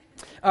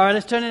All right,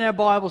 let's turn in our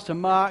Bibles to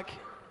Mark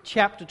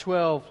chapter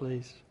 12,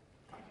 please.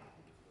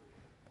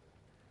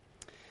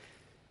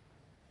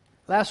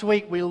 Last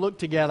week we looked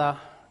together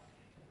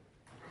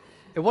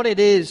at what it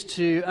is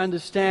to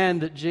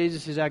understand that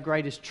Jesus is our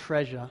greatest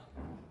treasure,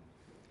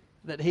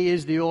 that He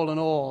is the all in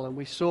all. And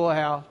we saw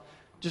how,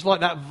 just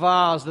like that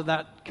vase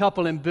that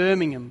couple in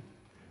Birmingham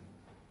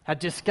had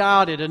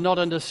discarded and not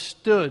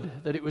understood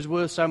that it was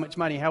worth so much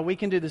money, how we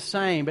can do the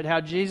same, but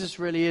how Jesus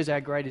really is our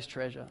greatest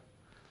treasure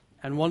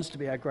and wants to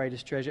be our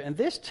greatest treasure. And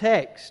this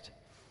text,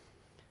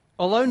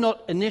 although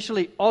not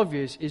initially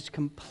obvious, is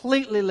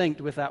completely linked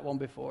with that one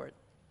before it.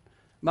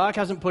 Mark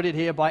hasn't put it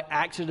here by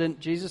accident.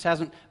 Jesus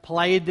hasn't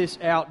played this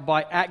out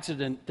by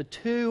accident. The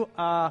two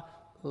are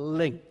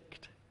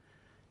linked.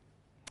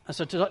 And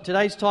so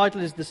today's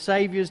title is The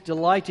Saviour's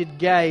Delighted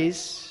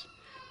Gaze.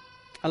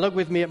 And look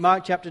with me at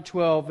Mark chapter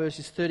 12,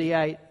 verses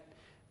 38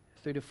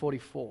 through to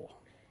 44.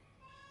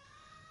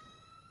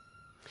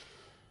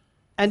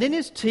 And in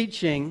His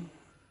teaching,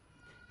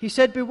 He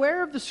said,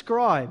 "Beware of the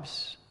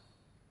scribes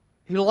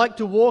who like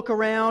to walk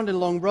around in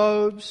long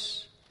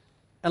robes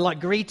and like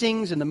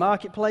greetings in the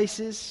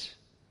marketplaces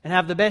and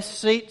have the best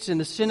seats in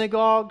the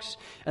synagogues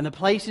and the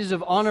places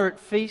of honor at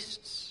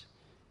feasts,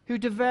 who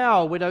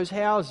devour widows'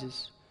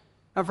 houses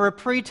and for a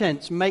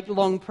pretense make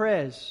long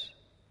prayers.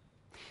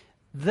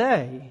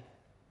 They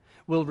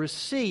will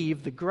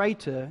receive the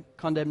greater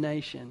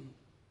condemnation."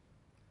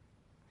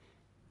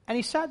 And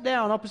He sat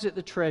down opposite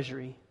the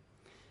treasury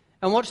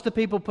and watched the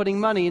people putting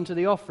money into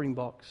the offering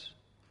box.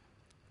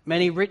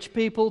 Many rich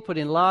people put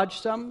in large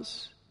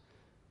sums,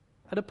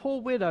 and a poor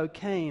widow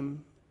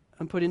came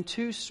and put in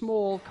 2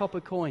 small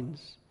copper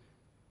coins,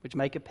 which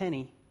make a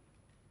penny.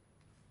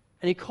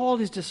 And He called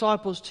His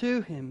disciples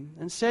to Him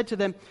and said to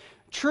them,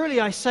 "Truly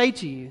I say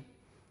to you,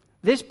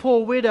 this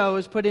poor widow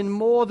has put in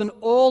more than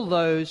all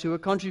those who are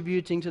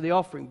contributing to the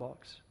offering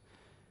box.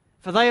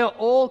 For they are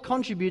all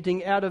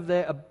contributing out of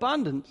their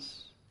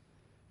abundance,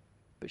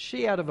 but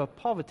she out of her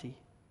poverty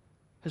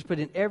has put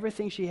in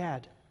everything she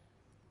had,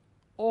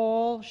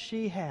 all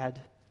she had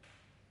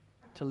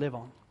to live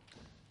on."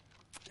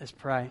 Let's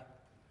pray.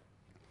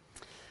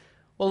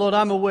 Well, Lord,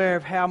 I'm aware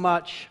of how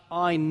much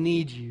I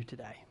need You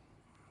today.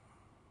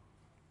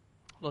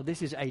 Lord,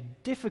 this is a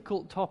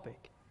difficult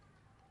topic,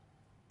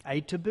 a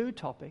taboo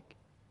topic,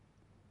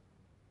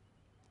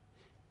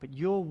 but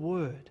Your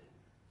word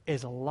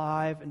is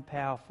alive and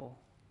powerful,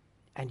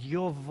 and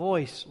Your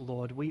voice,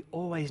 Lord, we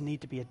always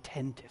need to be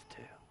attentive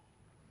to.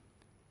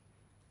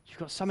 You've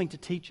got something to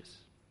teach us.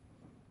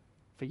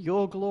 For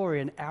Your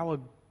glory and our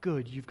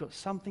good, You've got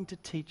something to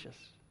teach us.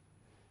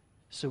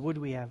 So would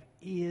we have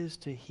ears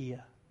to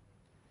hear?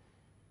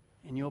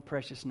 In Your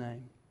precious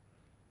name,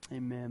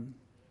 amen.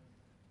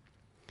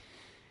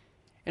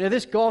 You know,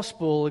 this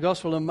gospel, the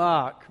Gospel of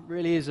Mark,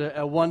 really is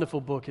a wonderful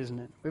book, isn't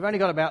it? We've only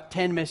got about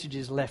 10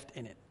 messages left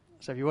in it.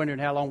 So if you're wondering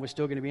how long we're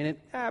still going to be in it,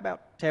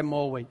 about 10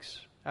 more weeks.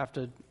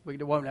 After we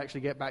won't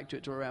actually get back to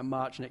it till around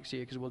March next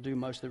year, because we'll do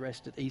most of the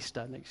rest at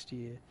Easter next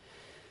year.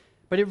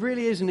 But it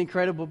really is an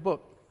incredible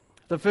book.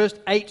 The first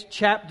 8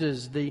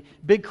 chapters, the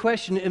big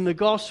question in the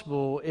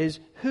gospel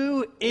is,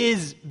 who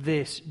is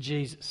this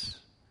Jesus?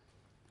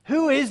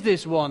 Who is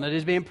this one that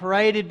is being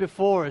paraded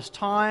before us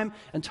time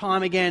and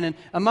time again?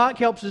 And Mark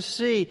helps us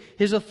see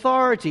His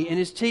authority in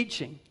His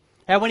teaching.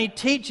 How when He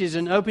teaches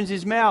and opens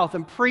His mouth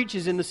and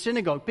preaches in the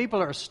synagogue,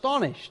 people are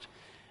astonished.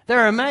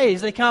 They're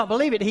amazed. They can't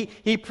believe it.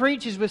 He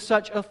preaches with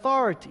such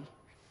authority.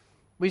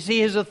 We see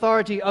His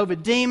authority over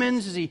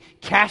demons as He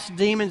casts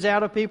demons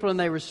out of people and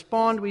they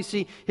respond. We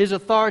see His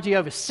authority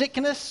over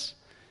sickness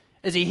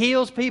as He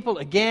heals people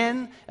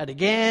again and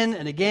again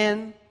and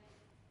again.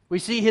 We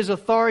see His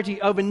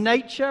authority over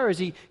nature as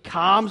He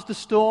calms the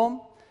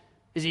storm,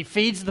 as He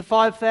feeds the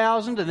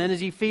 5,000 and then as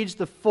He feeds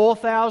the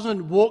 4,000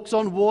 and walks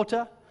on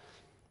water.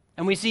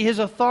 And we see His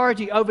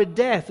authority over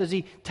death as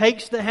He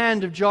takes the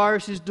hand of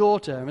Jairus'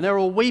 daughter. And they're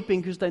all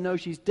weeping because they know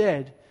she's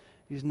dead.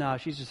 He says, "No,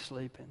 she's just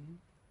sleeping."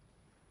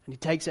 And He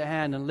takes her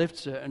hand and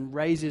lifts her and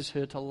raises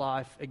her to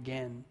life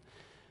again.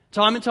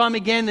 Time and time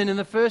again, then, in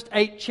the first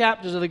 8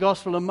 chapters of the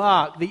Gospel of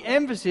Mark, the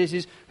emphasis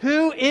is,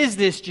 who is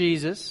this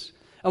Jesus?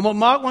 And what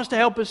Mark wants to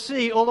help us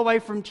see all the way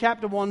from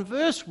chapter 1,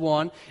 verse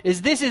 1,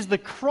 is this is the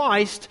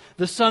Christ,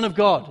 the Son of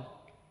God.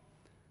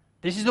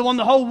 This is the one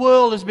the whole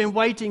world has been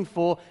waiting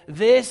for.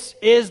 This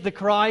is the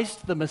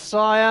Christ, the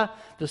Messiah,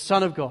 the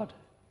Son of God.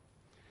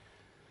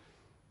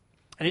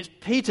 And it's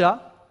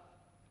Peter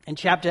in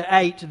chapter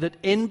 8 that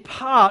in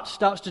part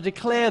starts to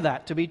declare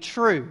that to be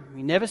true.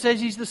 He never says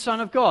He's the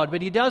Son of God,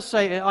 but he does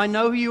say, "I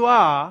know who you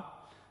are.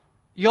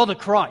 You're the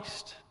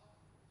Christ.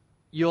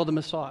 You're the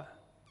Messiah."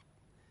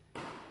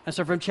 And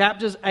so from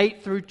chapters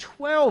 8 through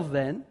 12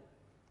 then,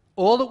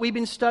 all that we've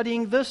been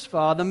studying thus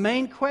far, the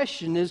main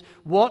question is,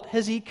 what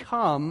has He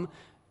come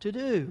to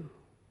do?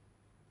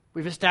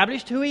 We've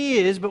established who He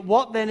is, but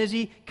what then has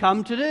He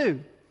come to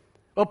do?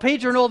 Well,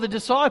 Peter and all the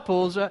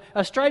disciples are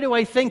straight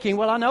away thinking,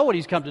 well, I know what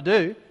He's come to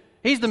do.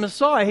 He's the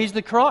Messiah. He's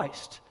the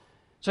Christ.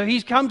 So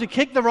He's come to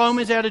kick the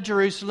Romans out of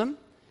Jerusalem.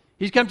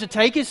 He's come to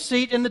take His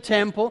seat in the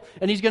temple,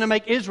 and He's going to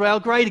make Israel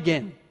great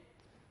again.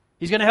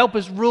 He's going to help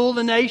us rule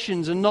the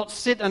nations and not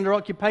sit under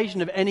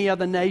occupation of any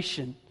other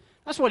nation.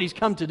 That's what He's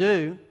come to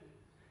do.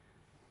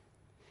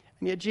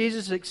 And yet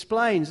Jesus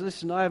explains,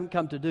 listen, I haven't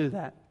come to do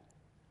that.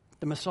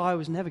 The Messiah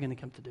was never going to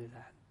come to do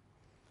that.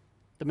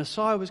 The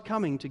Messiah was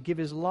coming to give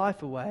His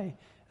life away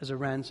as a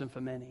ransom for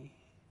many.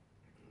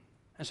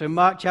 And so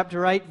Mark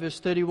chapter 8, verse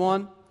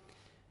 31,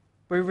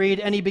 we read,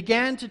 "And He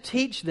began to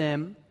teach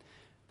them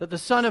that the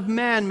Son of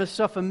Man must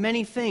suffer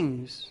many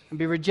things and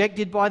be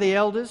rejected by the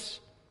elders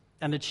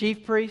and the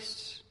chief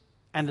priests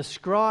and the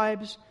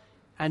scribes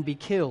and be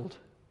killed.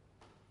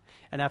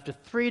 And after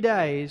 3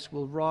 days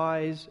will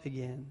rise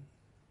again."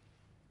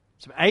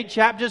 So 8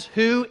 chapters,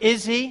 who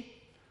is He?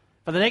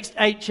 For the next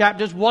 8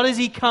 chapters, what has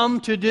He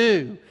come to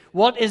do?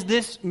 What is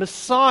this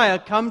Messiah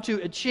come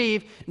to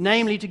achieve?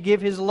 Namely, to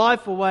give His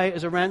life away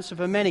as a ransom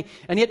for many.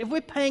 And yet, if we're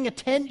paying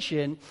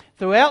attention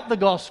throughout the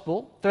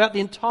gospel, throughout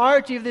the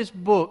entirety of this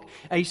book,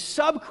 a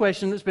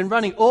sub-question that's been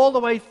running all the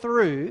way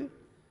through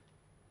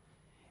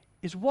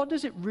is, what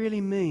does it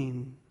really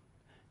mean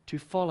to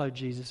follow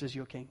Jesus as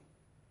your King?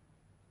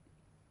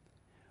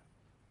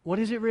 What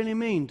does it really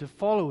mean to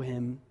follow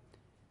Him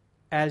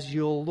as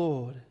your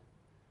Lord?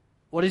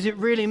 What does it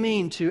really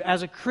mean to,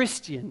 as a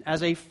Christian,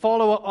 as a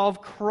follower of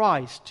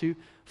Christ, to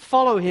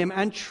follow Him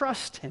and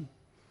trust Him?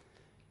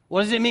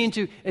 What does it mean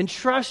to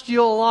entrust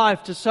your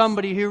life to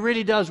somebody who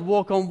really does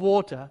walk on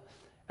water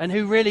and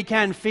who really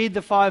can feed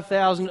the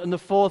 5,000 and the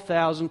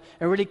 4,000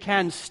 and really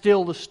can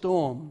still the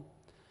storm?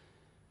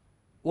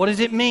 What does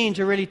it mean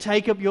to really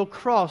take up your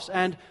cross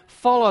and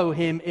follow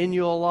Him in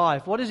your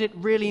life? What does it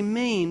really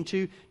mean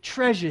to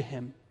treasure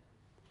Him?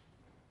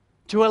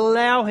 To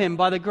allow Him,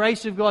 by the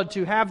grace of God,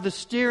 to have the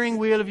steering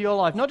wheel of your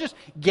life. Not just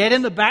get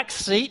in the back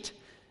seat,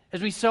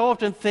 as we so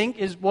often think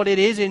is what it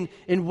is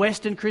in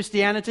Western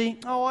Christianity.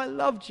 Oh, I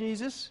love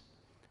Jesus.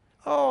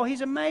 Oh,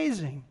 He's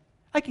amazing.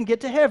 I can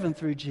get to heaven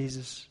through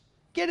Jesus.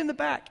 Get in the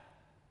back.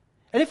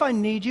 And if I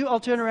need you, I'll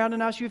turn around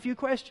and ask you a few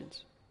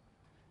questions.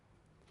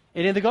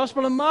 And in the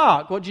Gospel of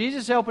Mark, what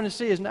Jesus is helping us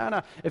see is,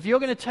 no, if you're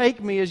going to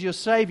take me as your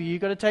Savior, you've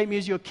got to take me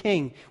as your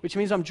King, which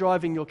means I'm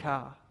driving your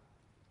car.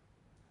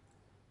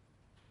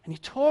 And He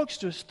talks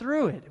to us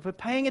through it. If we're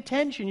paying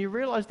attention, you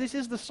realize this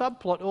is the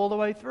subplot all the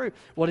way through.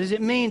 What does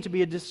it mean to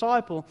be a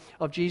disciple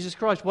of Jesus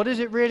Christ? What does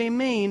it really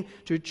mean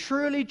to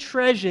truly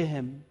treasure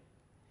Him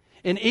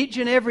in each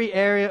and every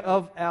area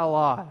of our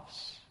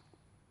lives?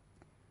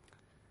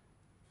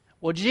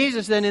 Well,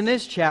 Jesus then in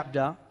this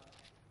chapter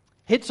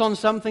hits on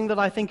something that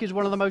I think is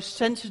one of the most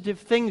sensitive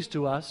things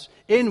to us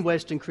in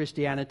Western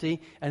Christianity,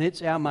 and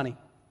it's our money.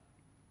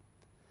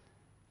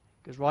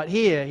 Because right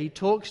here, He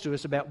talks to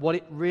us about what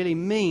it really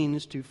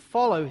means to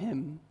follow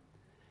Him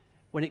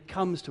when it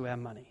comes to our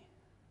money.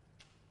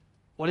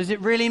 What does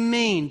it really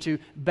mean to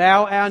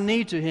bow our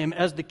knee to Him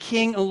as the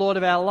King and Lord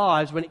of our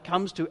lives when it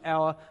comes to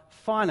our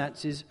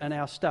finances and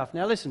our stuff?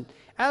 Now listen,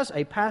 as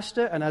a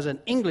pastor and as an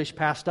English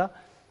pastor,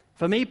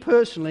 for me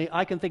personally,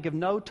 I can think of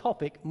no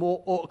topic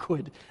more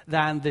awkward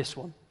than this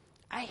one.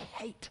 I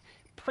hate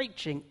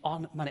preaching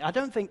on money. I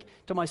don't think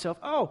to myself,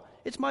 oh,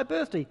 it's my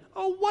birthday.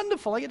 Oh,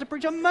 wonderful, I get to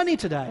preach on money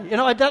today.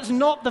 That's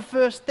not the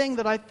first thing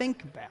that I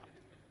think about.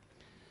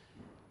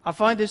 I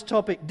find this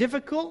topic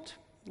difficult.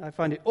 I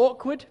find it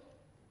awkward.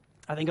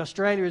 I think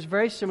Australia is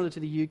very similar to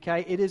the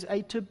UK. It is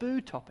a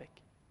taboo topic.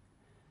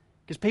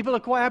 Because people are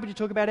quite happy to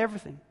talk about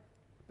everything.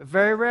 But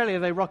very rarely are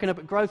they rocking up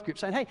at growth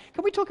groups saying, hey,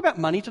 can we talk about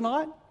money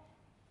tonight?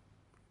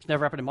 It's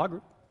never happened in my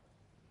group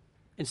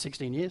in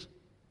 16 years.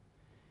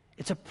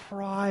 It's a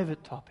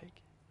private topic.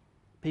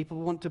 People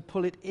want to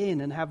pull it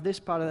in and have this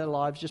part of their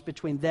lives just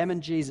between them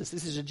and Jesus.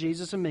 This is a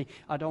Jesus and me.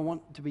 I don't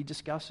want to be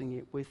discussing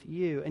it with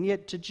you. And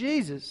yet to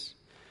Jesus,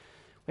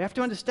 we have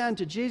to understand,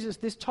 to Jesus,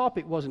 this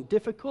topic wasn't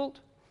difficult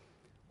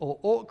or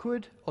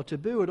awkward or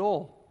taboo at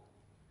all.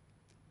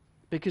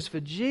 Because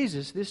for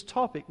Jesus, this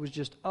topic was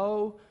just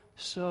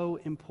so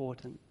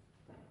important.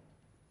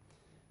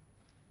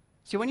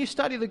 See, when you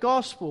study the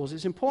Gospels,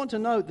 it's important to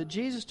note that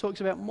Jesus talks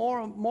about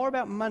more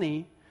about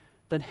money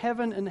than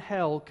heaven and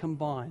hell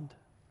combined.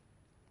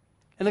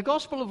 In the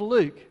Gospel of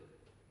Luke,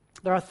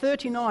 there are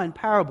 39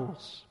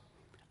 parables.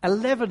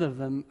 11 of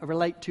them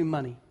relate to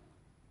money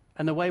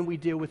and the way we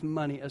deal with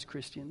money as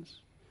Christians.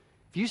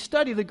 If you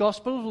study the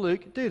Gospel of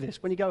Luke, do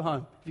this when you go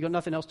home, if you've got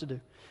nothing else to do.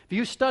 If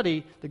you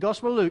study the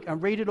Gospel of Luke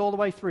and read it all the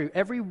way through,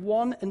 every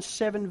 1 and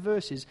 7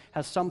 verses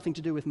has something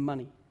to do with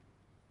money.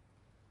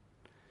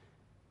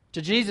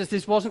 To Jesus,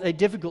 this wasn't a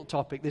difficult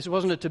topic. This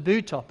wasn't a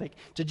taboo topic.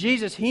 To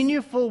Jesus, He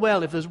knew full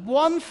well, if there's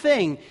one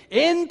thing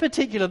in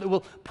particular that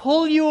will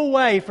pull you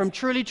away from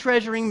truly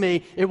treasuring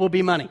me, it will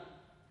be money.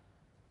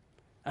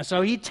 And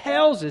so He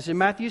tells us in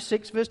Matthew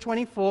 6, verse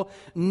 24,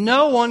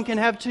 no one can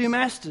have 2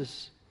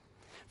 masters,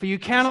 for you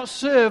cannot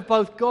serve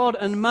both God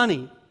and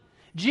money.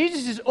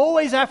 Jesus is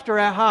always after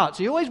our hearts.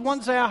 He always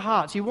wants our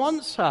hearts. He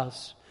wants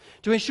us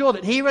to ensure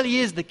that He really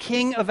is the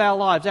King of our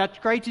lives, our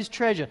greatest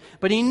treasure.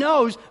 But He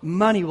knows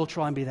money will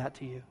try and be that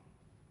to you.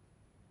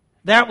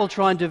 That will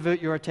try and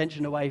divert your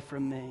attention away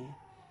from me.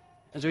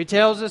 And so He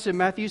tells us in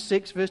Matthew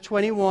 6, verse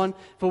 21,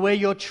 for where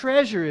your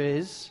treasure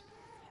is,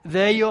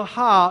 there your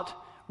heart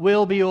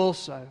will be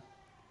also.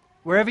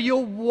 Wherever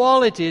your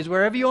wallet is,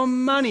 wherever your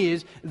money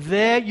is,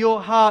 there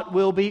your heart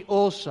will be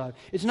also.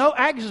 It's no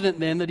accident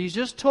then that he's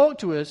just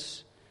talked to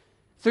us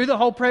through the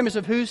whole premise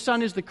of whose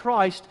Son is the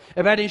Christ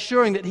about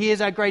ensuring that he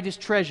is our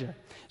greatest treasure.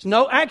 It's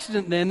no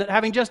accident then that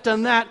having just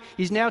done that,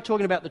 he's now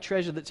talking about the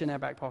treasure that's in our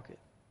back pocket.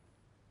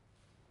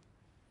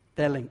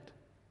 They're linked.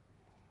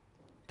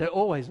 They're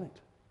always linked.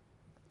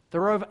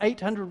 There are over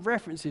 800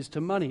 references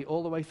to money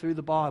all the way through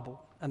the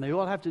Bible, and they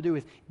all have to do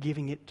with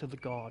giving it to the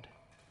God,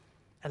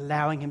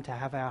 allowing him to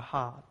have our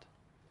heart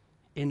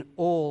in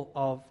all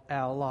of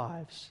our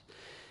lives.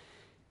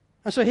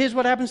 And so here's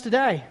what happens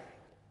today.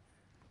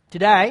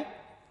 Today,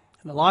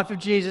 in the life of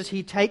Jesus,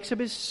 he takes up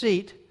his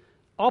seat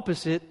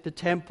opposite the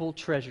temple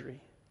treasury.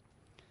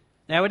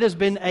 Now, it has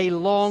been a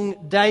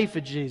long day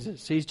for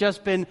Jesus. He's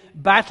just been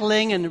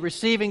battling and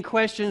receiving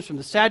questions from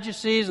the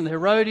Sadducees and the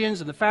Herodians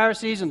and the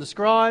Pharisees and the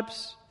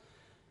scribes.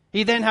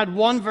 He then had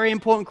one very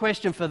important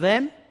question for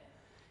them.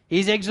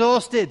 He's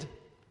exhausted.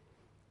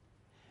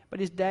 But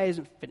his day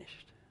isn't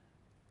finished.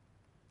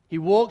 He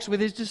walks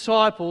with his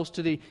disciples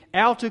to the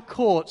outer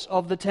courts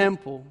of the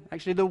temple,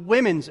 actually the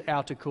women's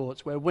outer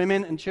courts, where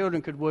women and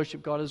children could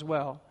worship God as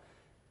well.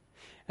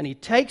 And he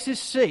takes his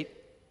seat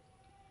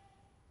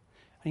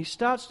and he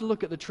starts to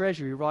look at the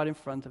treasury right in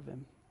front of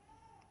him.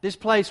 This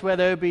place where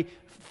there would be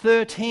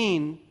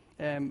 13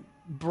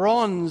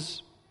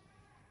 bronze,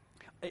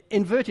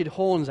 inverted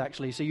horns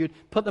actually, so you'd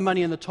put the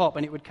money in the top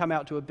and it would come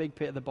out to a big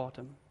pit at the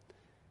bottom.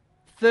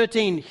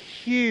 13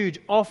 huge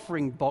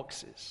offering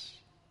boxes.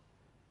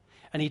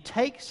 And he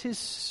takes his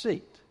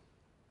seat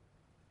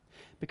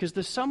because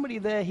there's somebody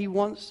there he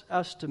wants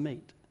us to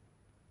meet.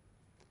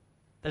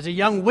 There's a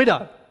young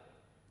widow,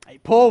 a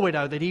poor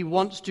widow, that he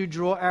wants to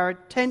draw our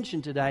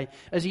attention today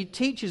as he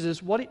teaches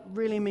us what it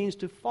really means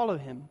to follow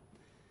him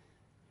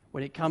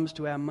when it comes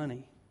to our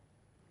money.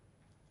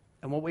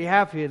 And what we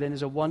have here then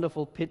is a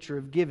wonderful picture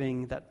of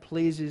giving that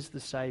pleases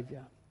the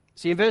Savior.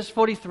 See, in verse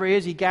 43,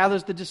 as he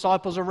gathers the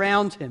disciples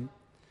around him,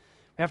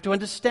 we have to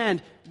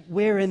understand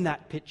we're in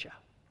that picture.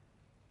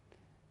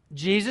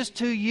 Jesus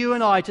to you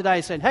and I today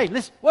is saying, hey,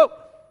 listen, whoa,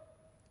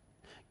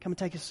 come and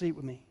take a seat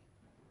with me.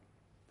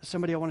 There's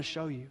somebody I want to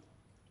show you.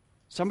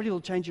 Somebody that will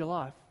change your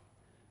life.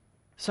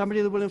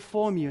 Somebody that will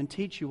inform you and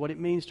teach you what it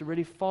means to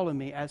really follow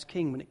me as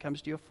King when it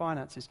comes to your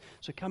finances.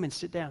 So come and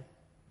sit down.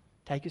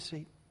 Take a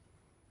seat.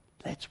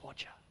 Let's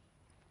watch her.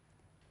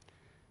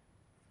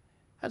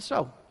 And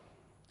so,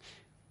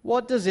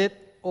 what does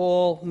it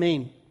all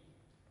mean?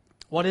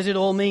 What does it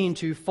all mean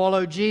to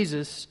follow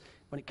Jesus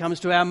when it comes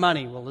to our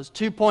money? Well, there's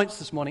 2 points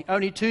this morning,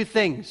 only 2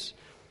 things.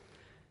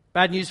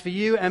 Bad news for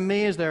you and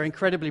me is there are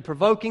incredibly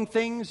provoking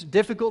things,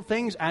 difficult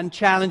things, and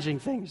challenging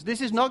things.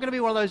 This is not going to be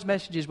one of those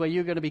messages where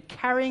you're going to be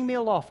carrying me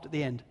aloft at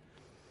the end.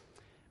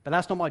 But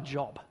that's not my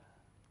job.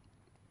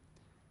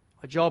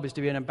 My job is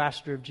to be an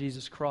ambassador of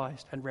Jesus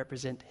Christ and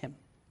represent him.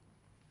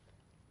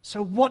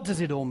 So what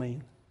does it all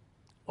mean?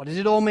 What does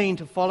it all mean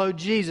to follow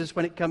Jesus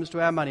when it comes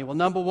to our money? Well,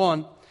 number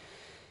one,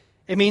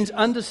 it means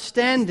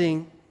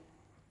understanding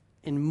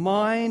in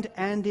mind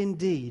and in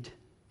deed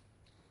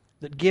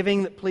that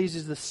giving that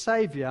pleases the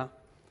Savior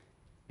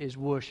is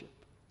worship.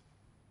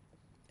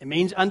 It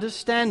means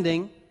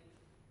understanding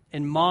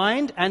in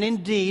mind and in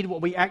deed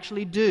what we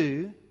actually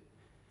do,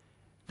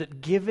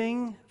 that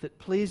giving that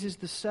pleases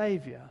the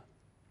Savior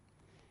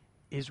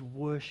is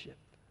worship.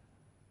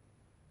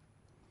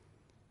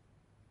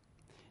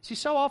 See,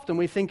 so often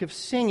we think of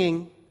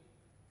singing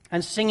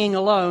and singing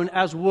alone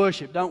as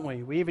worship, don't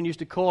we? We even used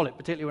to call it,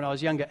 particularly when I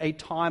was younger, a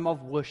time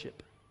of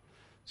worship.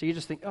 So you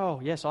just think,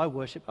 oh, yes, I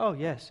worship. Oh,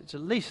 yes, it's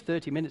at least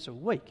 30 minutes a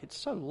week. It's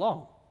so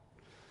long.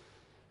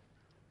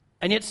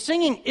 And yet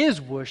singing is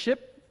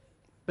worship,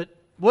 but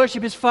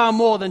worship is far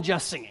more than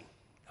just singing,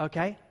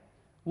 okay?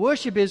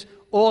 Worship is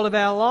all of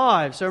our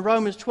lives. So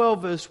Romans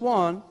 12, verse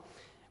 1,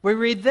 we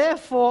read,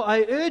 therefore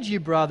I urge you,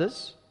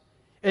 brothers,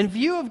 in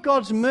view of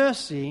God's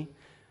mercy,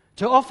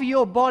 to offer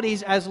your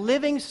bodies as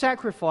living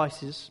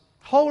sacrifices,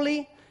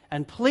 holy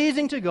and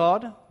pleasing to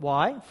God.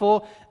 Why?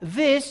 For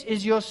this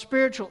is your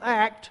spiritual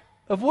act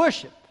of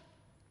worship.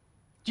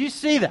 Do you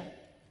see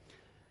that?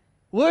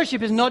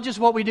 Worship is not just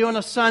what we do on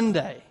a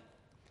Sunday.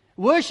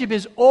 Worship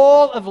is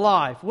all of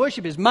life.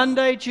 Worship is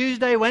Monday,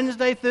 Tuesday,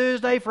 Wednesday,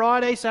 Thursday,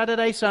 Friday,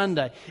 Saturday,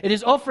 Sunday. It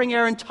is offering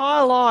our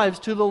entire lives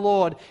to the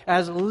Lord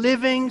as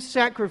living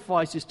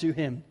sacrifices to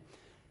him.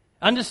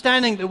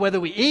 Understanding that whether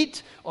we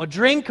eat or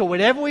drink or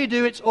whatever we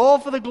do, it's all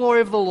for the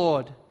glory of the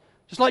Lord.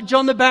 Just like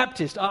John the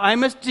Baptist, I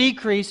must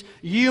decrease,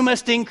 you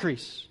must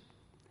increase.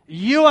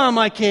 You are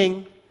my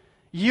king.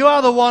 You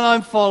are the one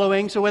I'm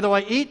following. So whether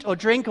I eat or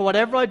drink or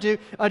whatever I do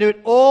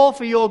it all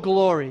for your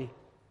glory.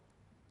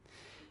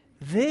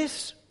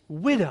 This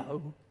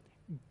widow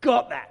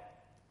got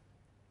that.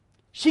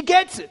 She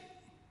gets it.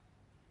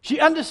 She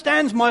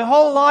understands my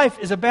whole life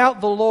is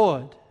about the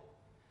Lord.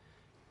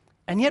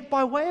 And yet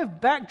by way of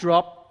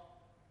backdrop,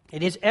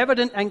 it is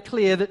evident and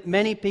clear that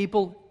many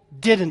people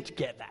didn't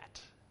get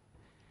that.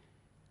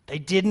 They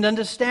didn't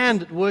understand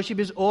that worship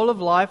is all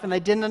of life, and they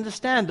didn't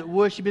understand that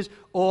worship is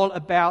all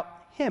about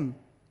him.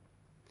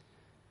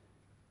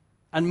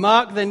 And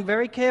Mark then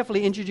very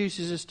carefully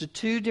introduces us to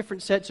two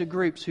different sets of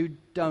groups who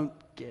don't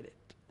get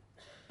it.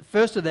 The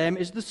first of them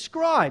is the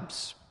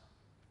scribes,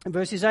 in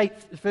verses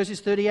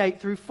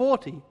 38 through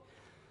 40.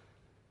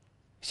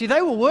 See,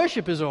 they were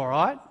worshippers, all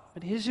right,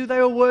 but here's who they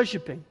were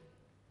worshipping: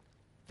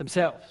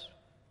 themselves.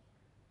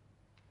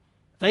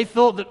 They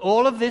thought that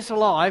all of this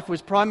life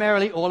was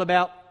primarily all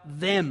about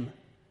them,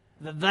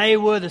 that they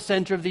were the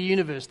center of the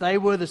universe, they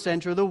were the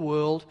center of the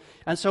world.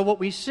 And so what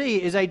we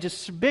see is a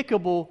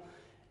despicable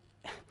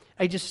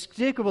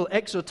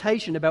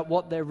exhortation about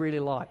what they're really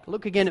like.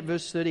 Look again at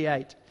verse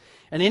 38.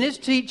 And in his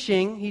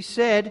teaching, he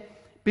said,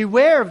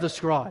 "Beware of the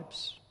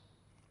scribes."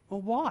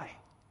 Well, why?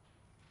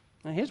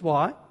 Now, here's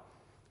why.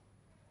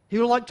 He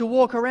would like to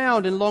walk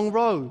around in long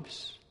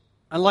robes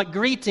and like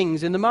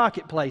greetings in the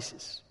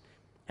marketplaces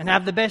and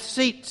have the best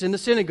seats in the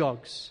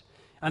synagogues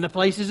and the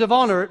places of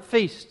honor at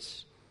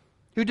feasts,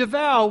 who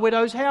devour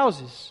widows'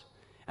 houses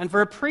and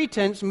for a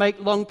pretense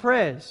make long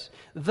prayers.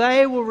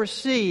 They will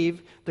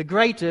receive the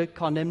greater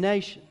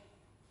condemnation.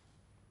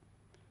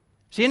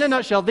 See, in a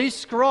nutshell, these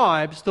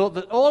scribes thought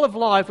that all of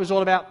life was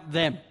all about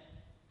them.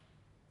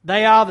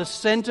 They are the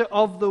center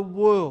of the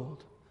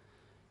world.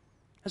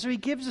 And so he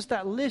gives us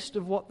that list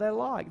of what they're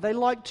like. They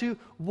like to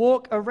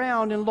walk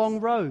around in long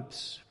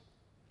robes.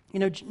 You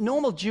know,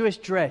 normal Jewish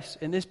dress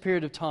in this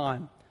period of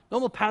time,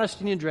 normal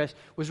Palestinian dress,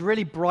 was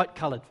really bright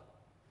colored.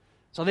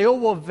 So they all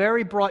wore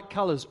very bright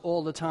colors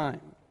all the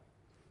time.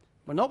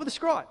 But not with the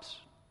scribes.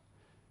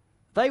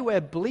 They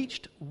wear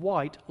bleached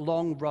white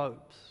long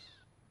robes.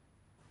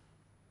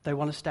 They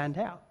want to stand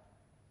out.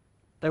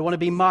 They want to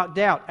be marked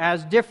out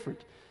as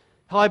different.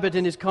 Hybert,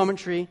 in his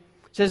commentary,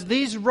 says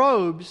these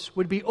robes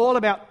would be all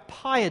about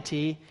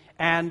piety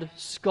and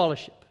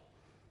scholarship.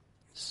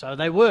 So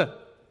they were.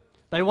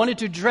 They wanted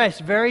to dress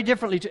very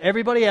differently to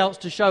everybody else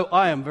to show,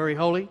 I am very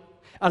holy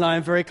and I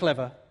am very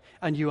clever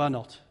and you are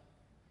not.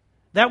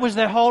 That was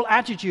their whole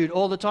attitude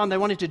all the time. They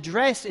wanted to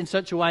dress in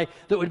such a way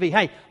that would be,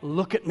 hey,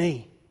 look at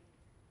me.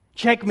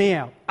 Check me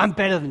out. I'm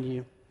better than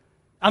you.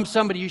 I'm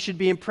somebody you should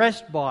be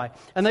impressed by.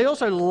 And they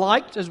also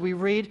liked, as we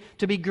read,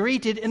 to be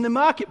greeted in the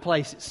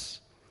marketplaces.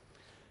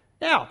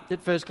 Now,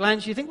 at first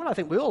glance, you think, well, I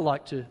think we all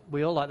like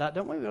that,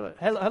 don't we?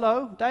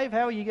 Hello, Dave,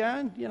 how are you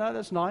going? You know,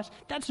 that's nice.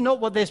 That's not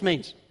what this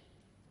means.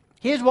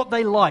 Here's what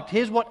they liked.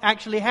 Here's what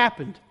actually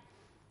happened.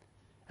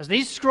 As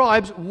these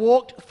scribes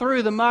walked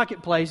through the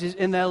marketplaces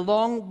in their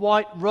long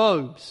white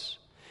robes,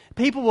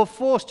 people were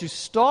forced to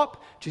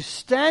stop, to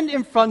stand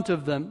in front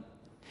of them,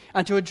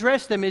 and to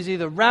address them as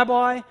either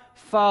rabbi,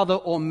 father,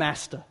 or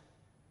master.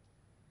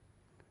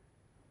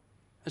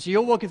 And so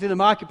you're walking through the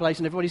marketplace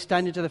and everybody's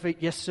standing to their feet.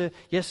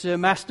 Yes, sir,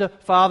 master,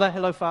 father,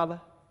 hello, father.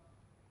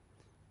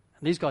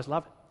 And these guys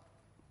love it.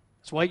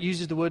 That's why it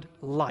uses the word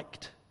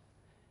liked.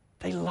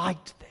 They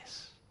liked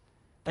this.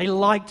 They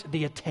liked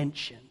the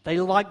attention. They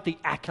liked the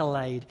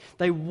accolade.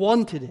 They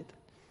wanted it.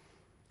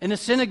 In the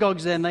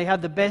synagogues then, they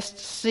had the best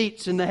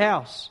seats in the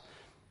house.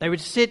 They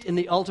would sit in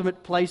the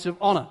ultimate place of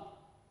honor.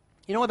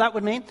 You know what that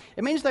would mean?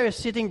 It means they were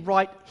sitting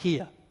right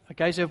here.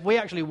 Okay, so if we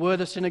actually were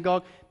the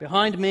synagogue,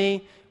 behind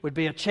me would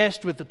be a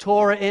chest with the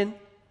Torah in.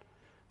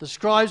 The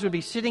scribes would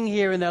be sitting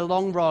here in their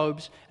long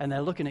robes, and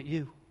they're looking at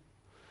you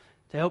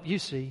to help you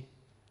see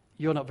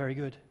you're not very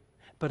good,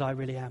 but I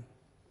really am.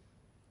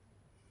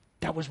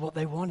 That was what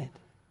they wanted.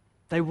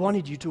 They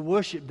wanted you to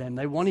worship them.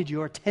 They wanted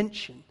your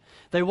attention.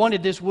 They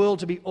wanted this world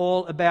to be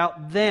all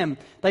about them.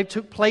 They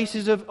took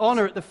places of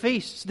honor at the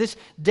feasts. This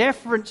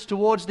deference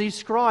towards these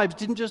scribes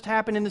didn't just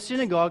happen in the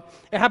synagogue.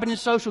 It happened in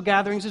social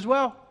gatherings as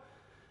well.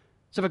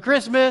 So for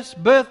Christmas,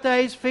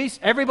 birthdays, feasts,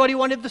 everybody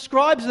wanted the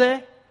scribes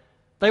there.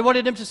 They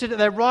wanted them to sit at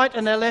their right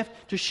and their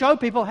left to show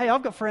people, hey,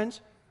 I've got friends.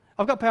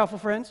 I've got powerful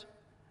friends.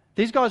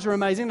 These guys are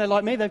amazing. They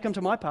like me. They've come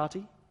to my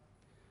party.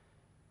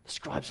 The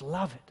scribes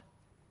love it.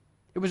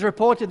 It was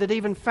reported that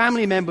even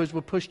family members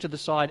were pushed to the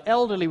side,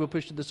 elderly were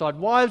pushed to the side,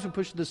 wives were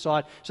pushed to the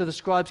side, so the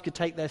scribes could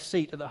take their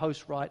seat at the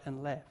host's right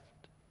and left.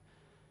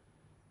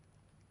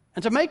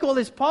 And to make all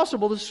this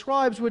possible, the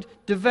scribes would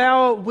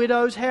devour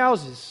widows'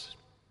 houses.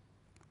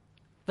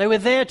 They were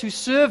there to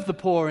serve the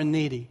poor and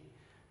needy.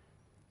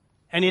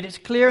 And yet it's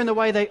clear in the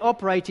way they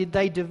operated,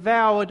 they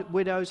devoured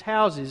widows'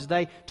 houses.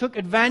 They took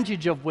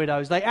advantage of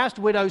widows. They asked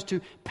widows to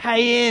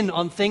pay in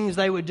on things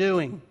they were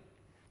doing,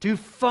 to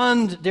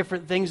fund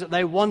different things that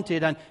they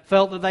wanted and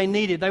felt that they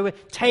needed. They were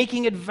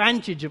taking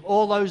advantage of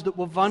all those that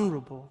were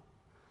vulnerable.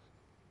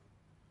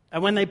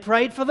 And when they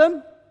prayed for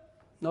them,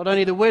 not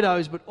only the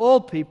widows, but all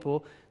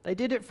people, they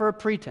did it for a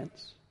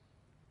pretense.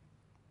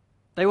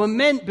 They were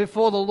meant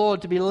before the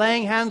Lord to be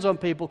laying hands on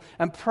people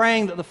and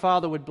praying that the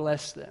Father would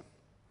bless them.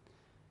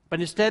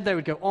 But instead they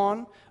would go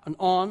on and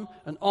on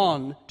and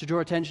on to draw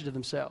attention to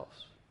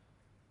themselves.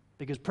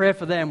 Because prayer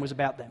for them was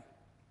about them.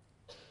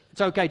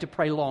 It's okay to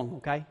pray long,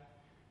 okay?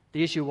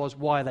 The issue was,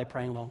 why are they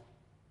praying long?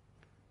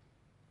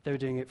 They were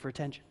doing it for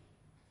attention.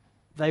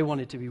 They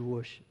wanted to be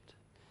worshipped.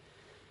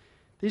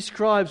 These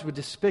scribes were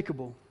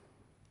despicable.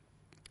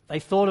 They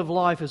thought of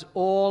life as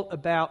all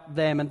about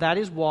them, and that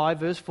is why,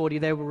 verse 40,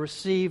 they will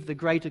receive the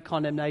greater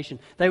condemnation.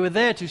 They were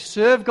there to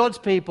serve God's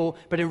people,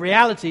 but in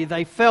reality,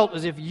 they felt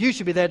as if you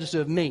should be there to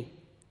serve me.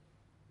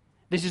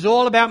 This is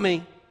all about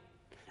me.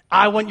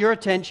 I want your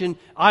attention.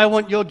 I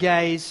want your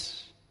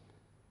gaze.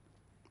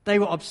 They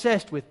were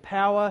obsessed with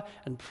power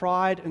and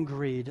pride and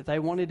greed. They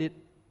wanted it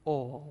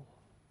all.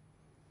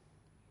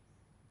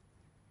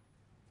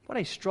 What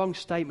a strong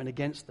statement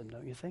against them,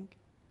 don't you think?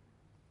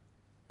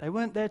 They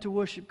weren't there to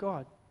worship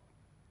God.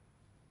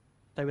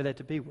 They were there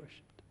to be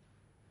worshipped.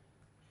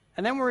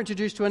 And then we're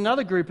introduced to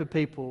another group of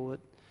people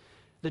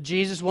that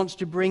Jesus wants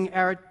to bring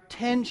our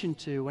attention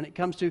to when it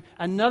comes to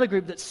another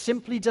group that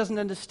simply doesn't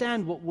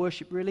understand what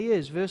worship really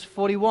is. Verse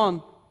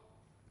 41,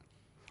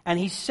 and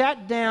he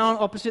sat down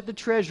opposite the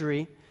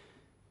treasury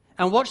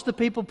and watched the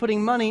people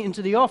putting money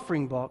into the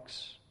offering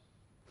box.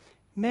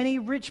 Many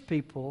rich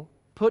people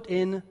put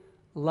in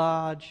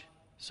large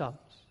sums.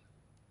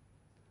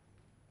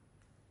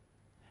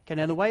 Okay,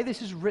 now the way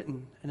this is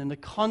written, and in the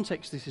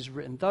context this is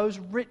written, those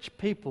rich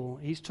people,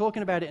 he's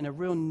talking about it in a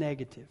real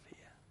negative here.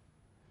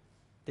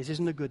 This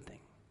isn't a good thing.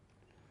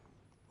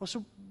 Well,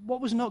 so what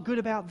was not good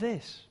about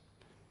this?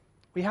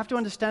 We have to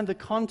understand the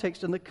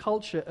context and the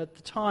culture at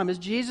the time. As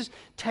Jesus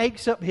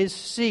takes up his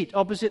seat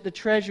opposite the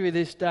treasury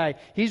this day,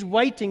 he's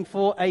waiting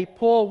for a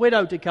poor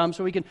widow to come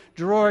so he can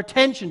draw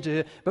attention to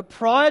her. But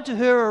prior to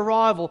her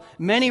arrival,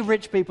 many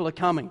rich people are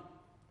coming.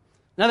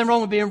 Nothing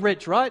wrong with being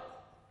rich, right?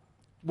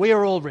 We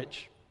are all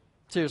rich.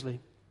 Seriously.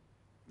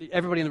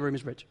 Everybody in the room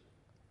is rich.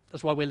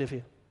 That's why we live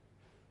here.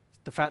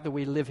 The fact that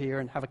we live here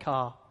and have a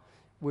car,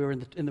 we're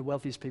in the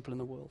wealthiest people in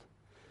the world.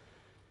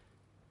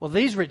 Well,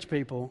 these rich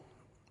people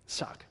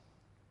suck.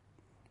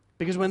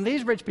 Because when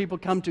these rich people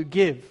come to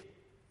give,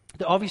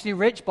 they're obviously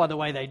rich by the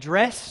way they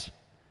dress,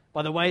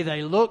 by the way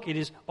they look. It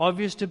is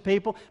obvious to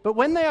people. But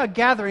when they are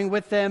gathering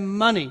with their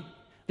money,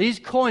 these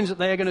coins that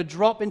they are going to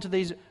drop into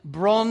these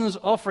bronze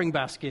offering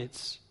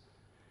baskets,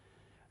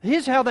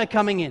 here's how they're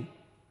coming in.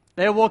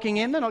 They're walking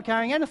in, they're not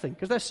carrying anything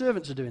because their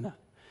servants are doing that.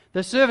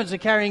 Their servants are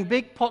carrying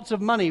big pots of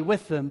money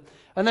with them.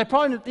 And they're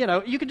probably,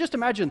 you can just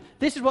imagine,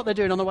 this is what they're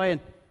doing on the way in.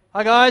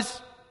 Hi,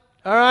 guys.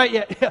 All right,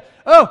 yeah.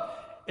 Oh,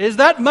 is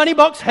that money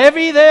box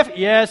heavy there?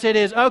 Yes, it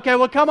is. Okay,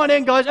 well, come on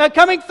in, guys.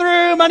 Coming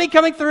through, money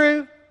coming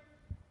through.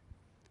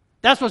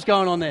 That's what's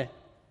going on there.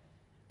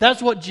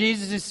 That's what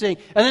Jesus is seeing.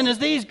 And then as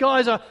these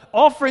guys are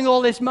offering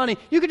all this money,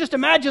 you can just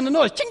imagine the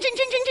noise. Ching, ching,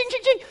 ching, ching, ching,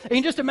 ching, ching. And you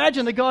can just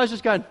imagine the guys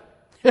just going,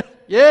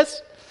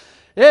 yes.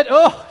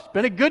 It's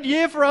been a good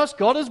year for us.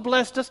 God has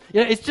blessed us.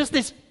 It's just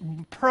this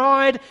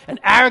pride and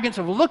arrogance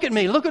of, look at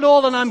me, look at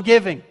all that I'm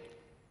giving.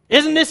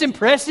 Isn't this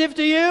impressive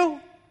to you?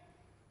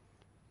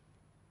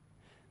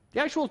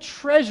 The actual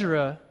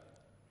treasurer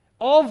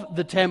of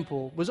the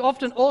temple was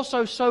often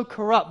also so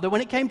corrupt that when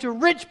it came to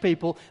rich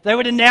people, they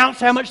would announce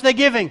how much they're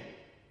giving.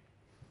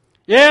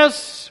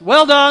 Yes,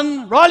 well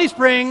done, Riley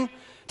Spring,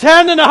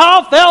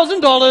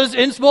 $10,500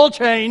 in small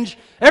change.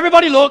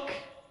 Everybody look.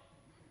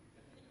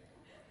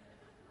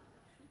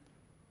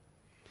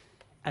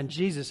 And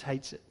Jesus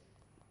hates it.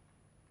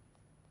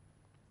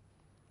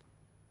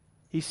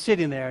 He's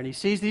sitting there and he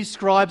sees these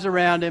scribes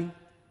around him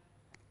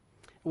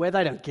where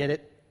they don't get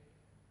it.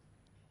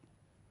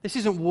 This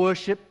isn't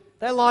worship.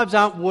 Their lives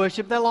aren't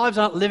worship. Their lives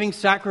aren't living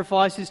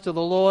sacrifices to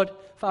the Lord.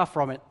 Far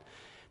from it.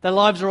 Their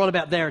lives are all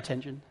about their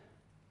attention.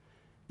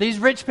 These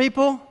rich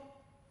people,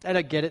 they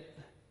don't get it.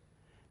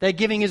 Their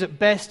giving is at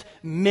best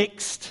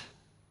mixed.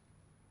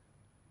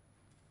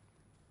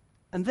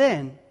 And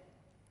then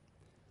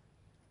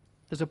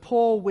there's a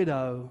poor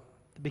widow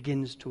that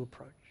begins to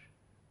approach.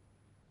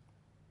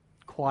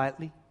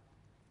 Quietly.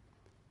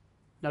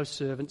 No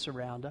servants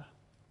around her.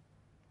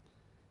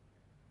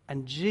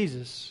 And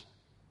Jesus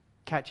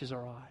catches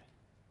her eye.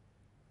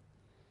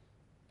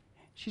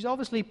 She's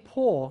obviously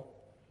poor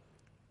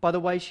by the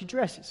way she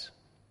dresses.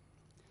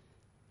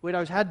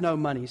 Widows had no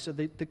money, so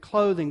the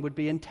clothing would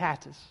be in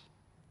tatters.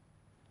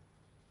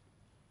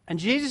 And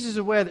Jesus is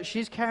aware that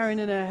she's carrying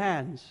in her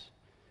hands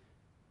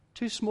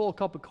 2 small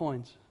copper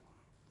coins.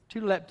 2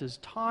 leptas,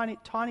 tiny,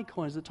 tiny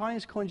coins, the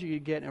tiniest coins you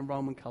could get in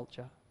Roman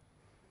culture.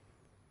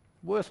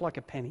 Worth like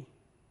a penny,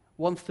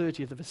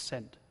 1/30 of a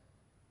cent.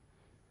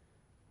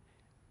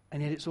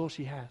 And yet it's all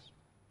she has.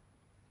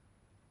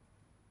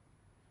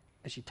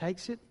 And she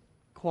takes it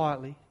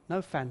quietly,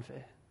 no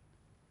fanfare,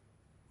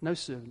 no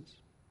servants.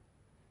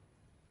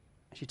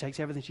 And she takes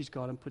everything she's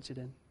got and puts it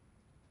in.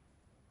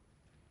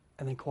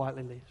 And then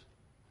quietly leaves.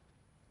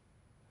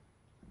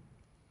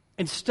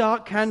 In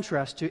stark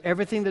contrast to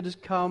everything that has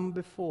come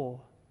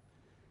before,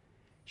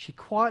 she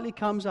quietly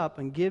comes up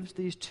and gives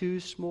these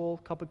 2 small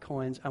copper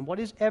coins. And what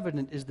is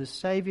evident is the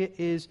Savior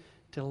is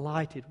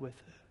delighted with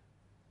her.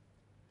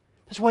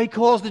 That's why he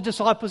calls the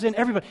disciples in.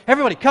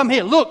 Everybody, come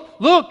here.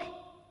 Look.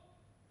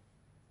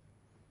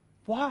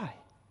 Why?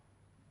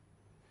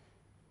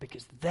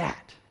 Because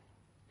that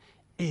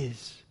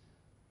is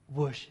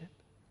worship.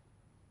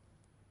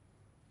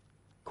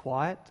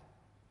 Quiet,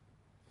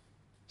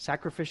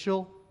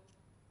 sacrificial,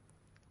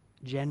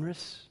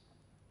 generous,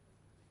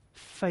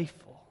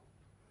 faithful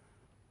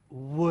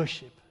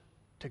worship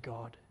to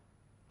God.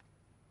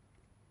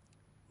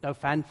 No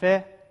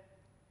fanfare,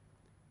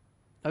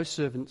 no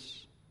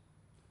servants,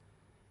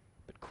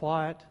 but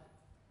quiet,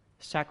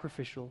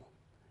 sacrificial,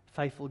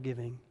 faithful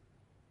giving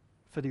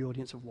for the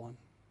audience of one.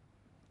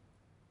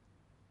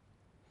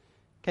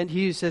 Kent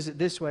Hughes says it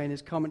this way in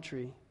his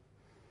commentary.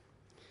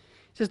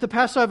 He says, the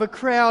Passover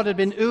crowd had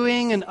been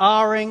oohing and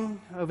ahhing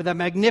over the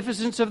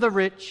magnificence of the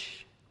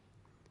rich,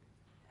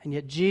 and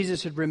yet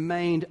Jesus had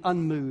remained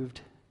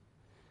unmoved.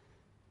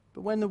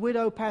 But when the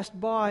widow passed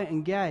by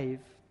and gave,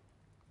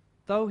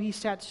 though he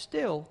sat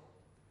still,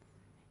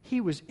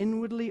 he was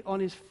inwardly on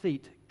his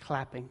feet,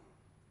 clapping.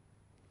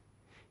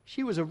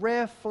 She was a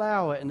rare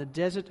flower in the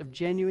desert of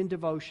genuine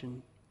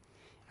devotion,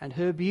 and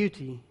her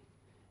beauty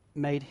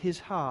made his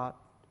heart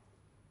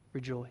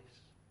rejoice.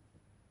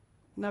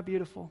 Isn't that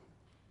beautiful?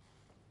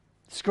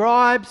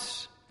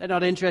 Scribes, they're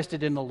not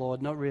interested in the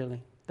Lord, not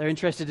really. They're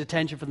interested in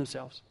attention for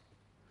themselves.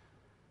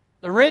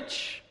 The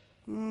rich,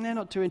 they're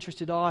not too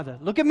interested either.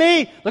 Look at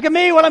me,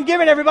 what I'm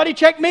giving everybody,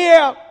 check me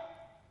out.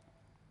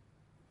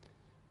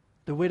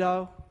 The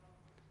widow,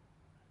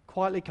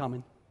 quietly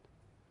coming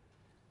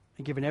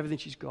and giving everything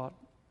she's got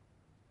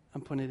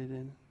and putting it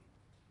in.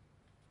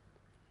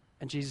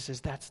 And Jesus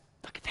says,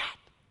 look at that.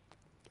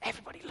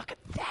 Everybody, look at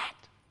that.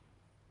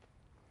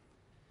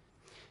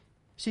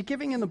 See,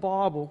 giving in the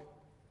Bible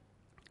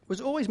was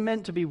always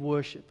meant to be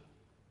worship.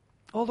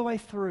 All the way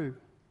through.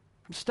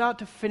 From start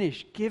to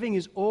finish, giving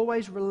is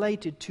always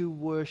related to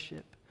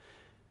worship.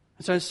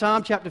 And so in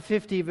Psalm chapter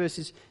 50,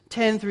 verses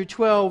 10 through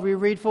 12, we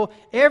read, for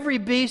every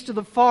beast of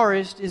the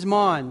forest is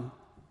mine,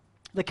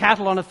 the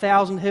cattle on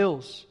 1,000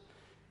 hills.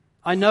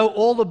 I know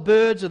all the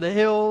birds of the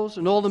hills,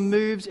 and all the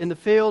moves in the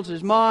fields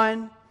is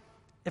mine.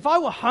 If I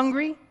were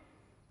hungry,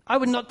 I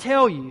would not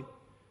tell you,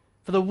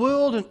 for the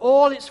world and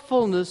all its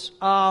fullness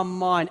are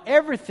mine.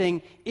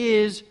 Everything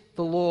is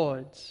the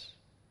Lord's.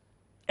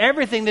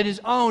 Everything that is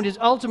owned is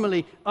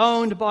ultimately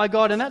owned by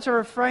God. And that's a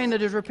refrain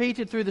that is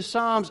repeated through the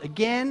Psalms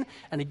again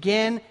and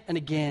again and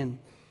again.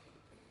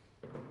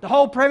 The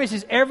whole premise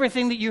is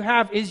everything that you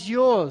have is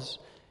yours.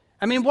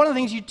 I mean, one of the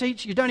things you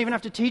teach, you don't even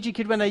have to teach a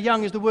kid when they're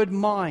young, is the word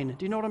mine.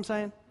 Do you know what I'm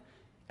saying?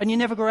 And you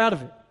never grow out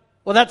of it.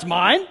 Well, that's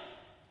mine.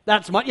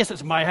 That's mine. Yes,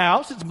 it's my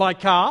house. It's my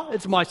car.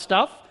 It's my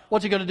stuff.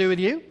 What's it got to do with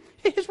you?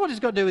 Here's what it's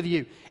got to do with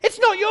you. It's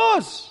not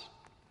yours.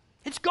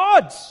 It's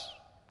God's.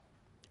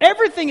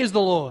 Everything is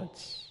the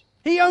Lord's.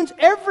 He owns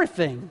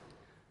everything.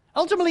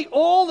 Ultimately,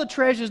 all the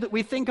treasures that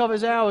we think of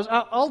as ours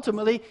are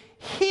ultimately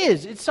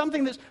His. It's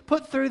something that's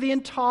put through the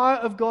entire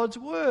of God's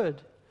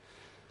Word.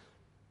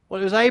 Well,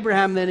 it was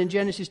Abraham then in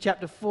Genesis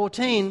chapter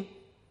 14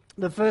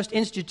 that first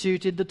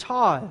instituted the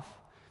tithe.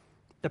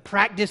 The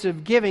practice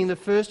of giving the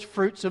first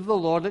fruits of the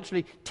Lord,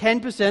 literally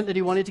 10% that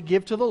he wanted to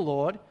give to the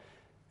Lord.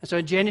 And so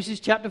in Genesis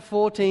chapter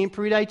 14,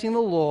 predating the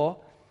law,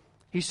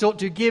 he sought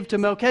to give to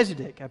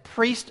Melchizedek, a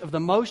priest of the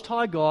Most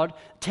High God,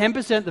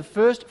 10%, the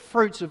first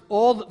fruits of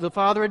all that the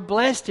Father had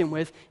blessed him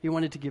with, he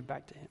wanted to give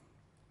back to him.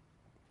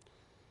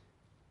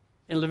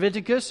 In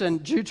Leviticus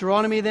and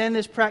Deuteronomy then,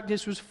 this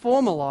practice was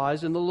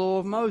formalized in the law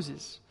of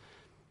Moses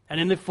and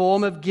in the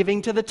form of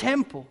giving to the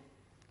temple.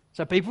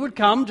 So people would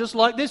come, just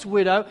like this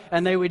widow,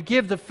 and they would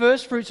give the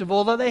first fruits of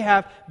all that they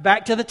have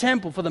back to the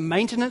temple for the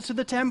maintenance of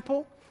the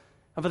temple,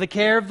 and for the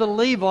care of the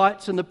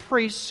Levites and the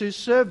priests who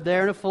served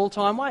there in a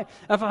full-time way.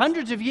 And for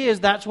hundreds of years,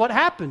 that's what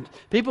happened.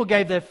 People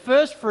gave their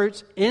first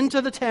fruits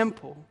into the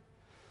temple.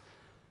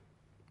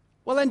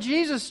 Well, then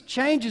Jesus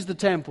changes the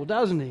temple,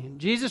 doesn't he?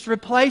 Jesus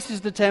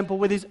replaces the temple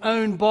with his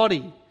own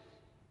body.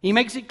 He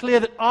makes it clear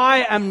that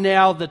I am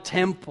now the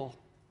temple.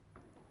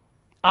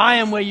 I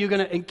am where you're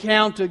going to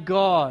encounter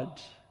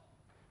God.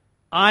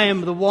 I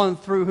am the one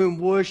through whom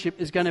worship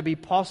is going to be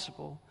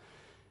possible.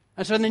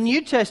 And so in the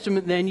New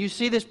Testament then, you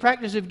see this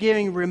practice of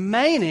giving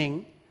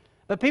remaining,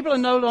 but people are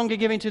no longer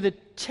giving to the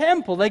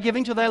temple, they're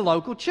giving to their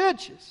local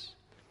churches,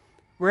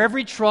 where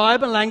every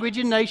tribe and language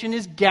and nation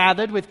is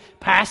gathered with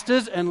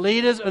pastors and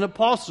leaders and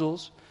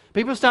apostles.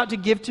 People start to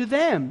give to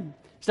them,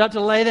 start to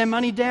lay their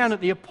money down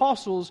at the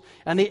apostles'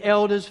 and the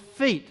elders'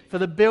 feet for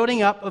the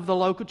building up of the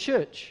local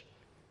church.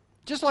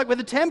 Just like with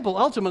the temple,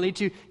 ultimately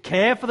to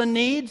care for the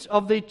needs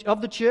of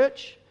the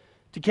church,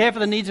 to care for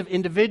the needs of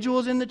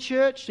individuals in the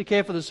church, to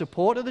care for the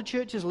support of the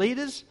church's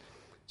leaders,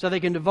 so they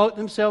can devote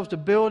themselves to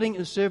building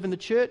and serving the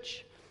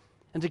church,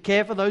 and to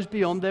care for those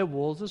beyond their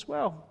walls as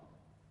well.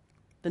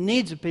 The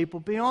needs of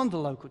people beyond the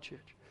local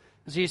church.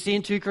 As you see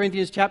in 2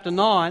 Corinthians chapter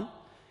 9,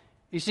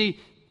 you see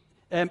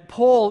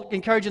Paul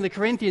encouraging the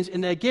Corinthians in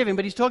their giving,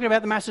 but he's talking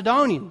about the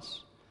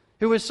Macedonians,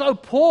 who were so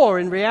poor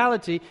in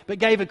reality, but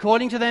gave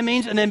according to their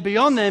means and then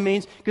beyond their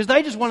means, because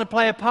they just want to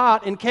play a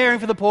part in caring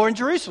for the poor in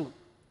Jerusalem.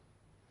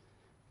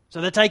 So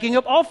they're taking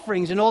up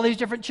offerings in all these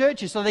different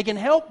churches so they can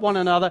help one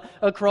another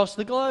across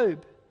the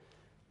globe.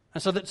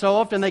 And so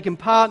often they can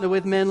partner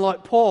with men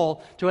like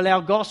Paul to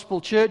allow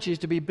gospel churches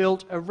to be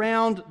built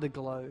around the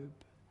globe.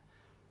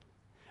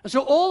 And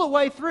so all the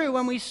way through,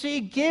 when we see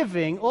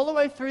giving, all the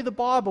way through the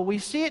Bible, we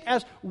see it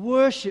as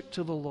worship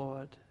to the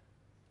Lord.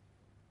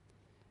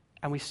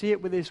 And we see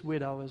it with this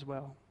widow as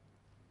well.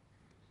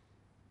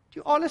 Do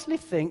you honestly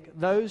think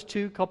those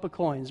 2 copper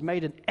coins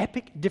made an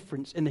epic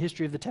difference in the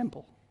history of the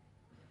temple?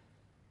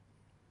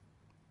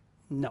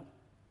 No.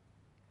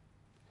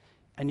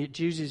 And yet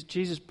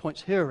Jesus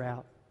points her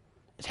out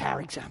as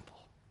our example.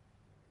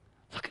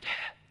 Look at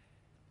her.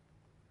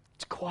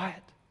 It's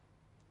quiet.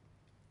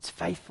 It's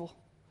faithful.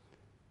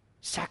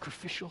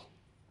 Sacrificial.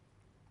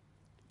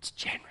 It's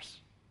generous.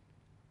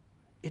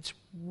 It's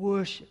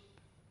worship.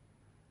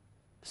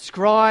 The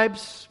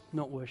scribes,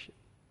 not worship.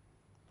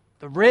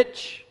 The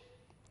rich,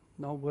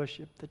 not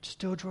worship. They're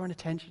still drawing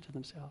attention to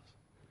themselves.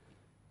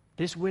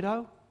 This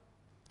widow,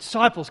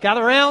 disciples,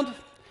 gather around.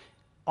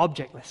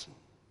 Object lesson.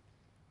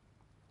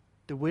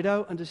 The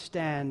widow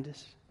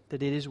understands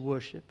that it is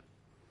worship.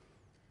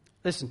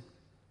 Listen,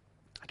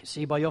 I can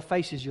see by your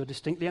faces you're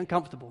distinctly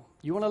uncomfortable.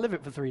 You want to live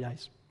it for 3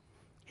 days.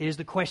 Here's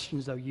the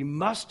questions, though, you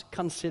must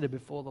consider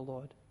before the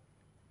Lord.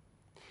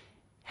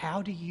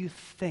 How do you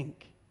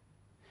think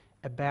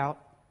about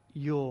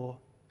your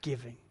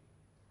giving?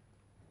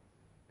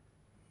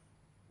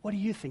 What do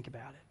you think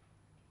about it?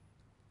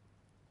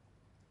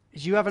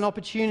 As you have an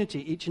opportunity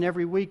each and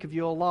every week of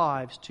your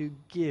lives to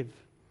give,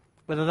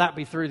 whether that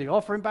be through the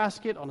offering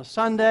basket on a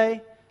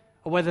Sunday,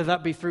 or whether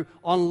that be through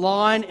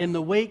online in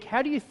the week,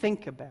 how do you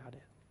think about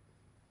it?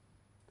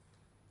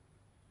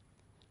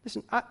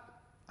 Listen,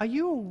 are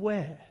you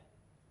aware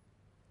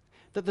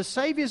that the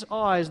Saviour's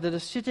eyes that are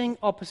sitting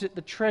opposite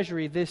the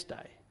treasury this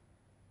day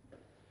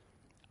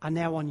are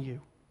now on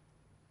you?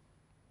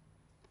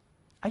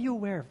 Are you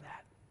aware of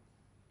that?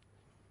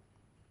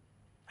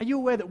 Are you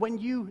aware that when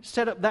you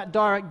set up that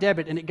direct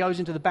debit and it goes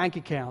into the bank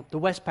account, the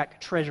Westpac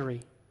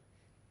treasury,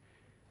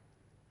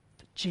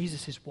 that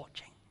Jesus is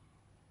watching,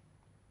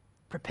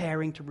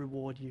 preparing to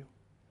reward you,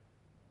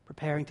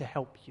 preparing to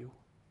help you?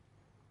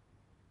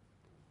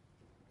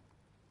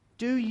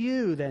 Do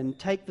you then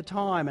take the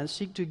time and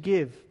seek to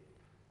give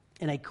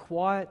in a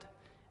quiet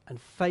and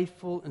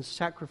faithful and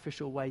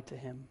sacrificial way to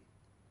Him?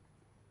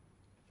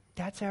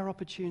 That's our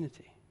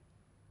opportunity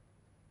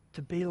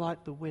to be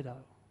like the widow.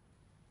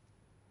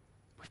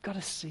 We've got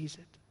to seize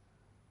it.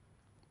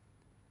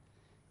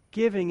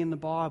 Giving in the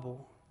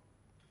Bible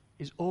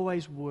is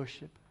always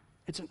worship.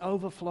 It's an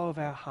overflow of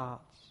our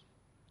hearts.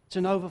 It's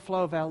an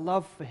overflow of our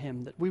love for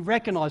Him, that we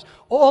recognize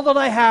all that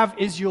I have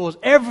is yours.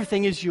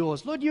 Everything is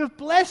yours. Lord, you have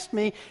blessed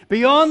me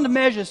beyond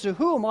measure, so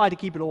who am I to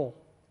keep it all?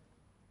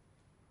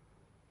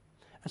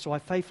 And so I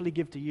faithfully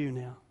give to you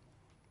now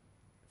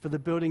for the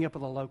building up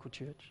of the local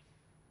church,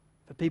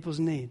 for people's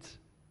needs,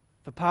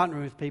 for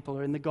partnering with people who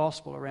are in the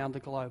gospel around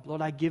the globe.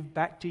 Lord, I give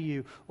back to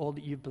you all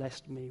that you've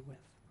blessed me with.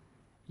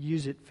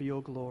 Use it for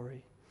your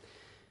glory.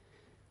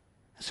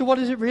 So what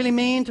does it really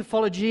mean to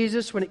follow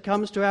Jesus when it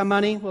comes to our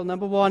money? Well,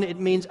 number one, it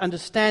means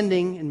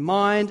understanding in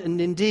mind and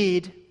in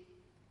deed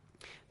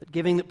that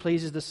giving that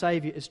pleases the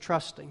Savior is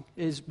trusting,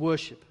 is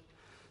worship.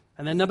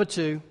 And then number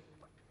two,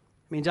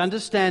 it means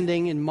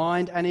understanding in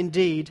mind and in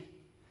deed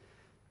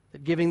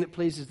that giving that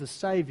pleases the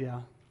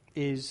Savior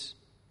is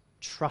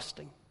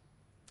trusting.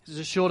 This is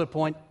a shorter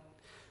point.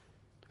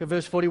 Look at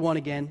verse 41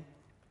 again.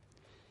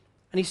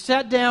 And he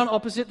sat down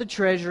opposite the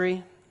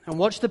treasury and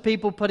watched the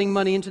people putting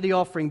money into the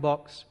offering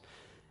box.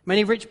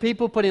 Many rich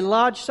people put in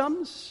large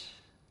sums,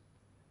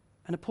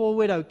 and a poor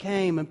widow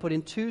came and put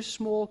in 2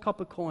 small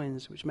copper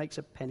coins, which makes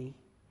a penny.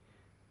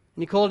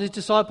 And he called his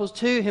disciples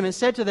to him and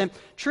said to them,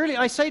 "Truly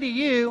I say to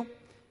you,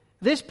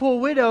 this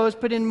poor widow has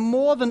put in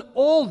more than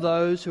all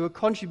those who are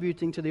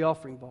contributing to the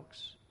offering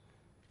box.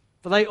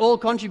 For they all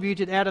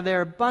contributed out of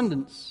their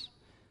abundance,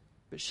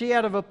 but she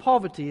out of her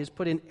poverty has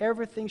put in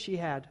everything she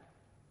had,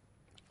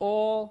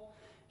 all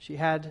she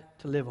had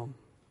to live on."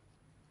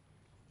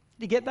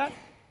 Did you get that?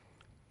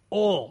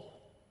 All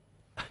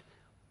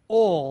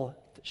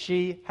that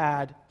she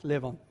had to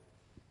live on.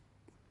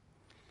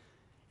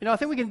 You know, I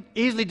think we can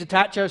easily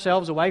detach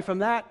ourselves away from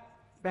that.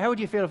 But how would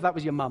you feel if that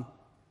was your mum?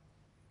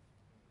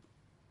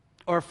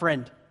 Or a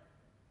friend?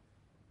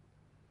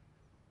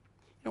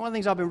 You know, one of the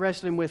things I've been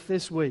wrestling with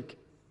this week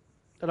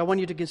that I want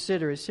you to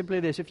consider is simply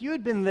this. If you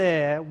had been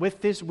there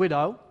with this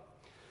widow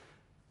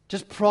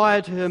just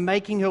prior to her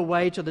making her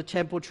way to the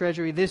temple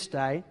treasury this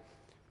day,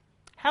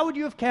 how would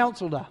you have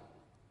counseled her?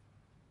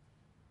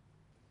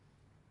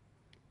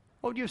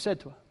 What would you have said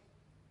to her?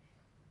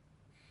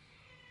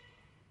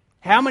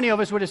 How many of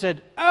us would have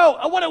said,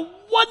 "Oh, what a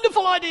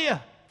wonderful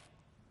idea"?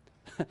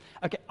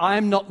 Okay, I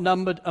am not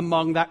numbered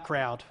among that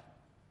crowd.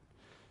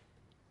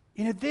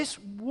 You know, this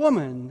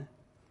woman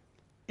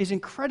is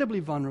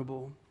incredibly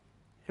vulnerable.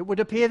 It would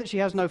appear that she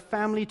has no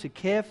family to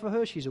care for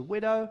her. She's a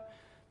widow.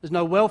 There's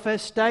no welfare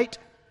state.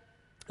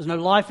 There's no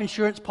life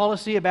insurance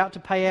policy about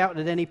to pay out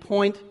at any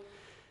point.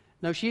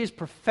 No, she is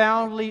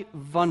profoundly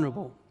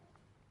vulnerable.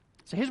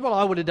 So here's what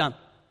I would have done.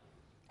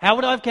 How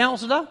would I have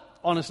counseled her?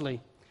 Honestly.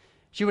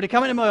 She would have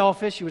come into my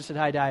office. She would have said,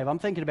 "Hey, Dave, I'm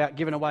thinking about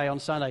giving away on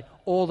Sunday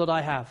all that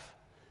I have."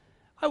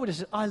 I would have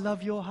said, "I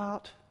love your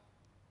heart.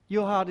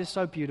 Your heart is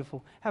so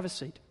beautiful. Have a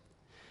seat.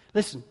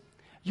 Listen,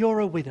 you're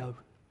a widow,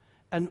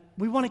 and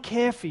we want to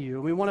care for you,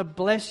 and we want to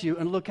bless you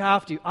and look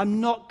after you. I'm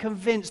not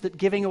convinced that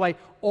giving away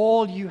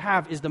all you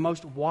have is the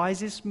most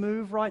wisest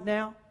move right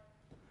now.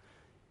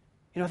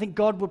 I think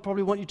God would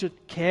probably want you to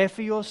care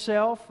for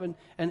yourself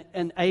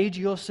and aid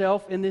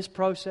yourself in this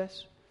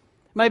process.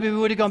 Maybe we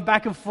would have gone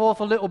back and forth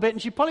a little bit,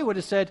 and she probably would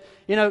have said,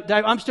 Dave,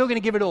 I'm still going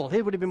to give it all.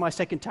 Here would have been my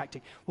second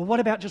tactic. Well,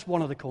 what about just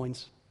one of the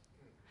coins?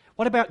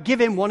 What about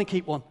give him one and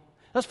keep one?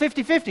 That's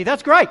 50-50.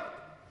 That's great.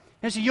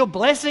 And so you're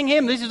blessing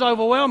him. This is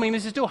overwhelming.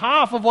 This is still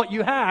half of what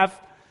you have.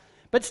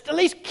 But at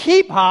least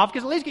keep half,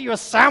 because at least get you a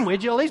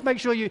sandwich. You'll at least make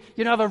sure you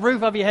don't have a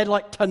roof over your head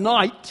like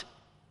tonight.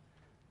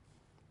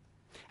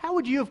 How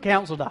would you have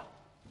counseled her?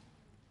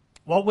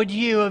 What would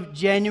you have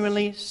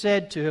genuinely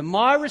said to her?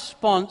 My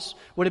response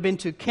would have been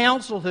to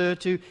counsel her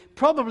to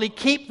probably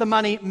keep the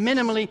money,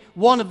 minimally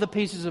one of the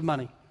pieces of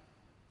money.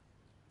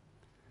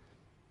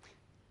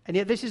 And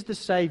yet this is the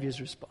Saviour's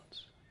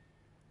response.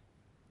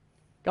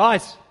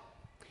 Guys,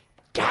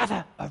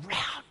 gather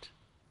around.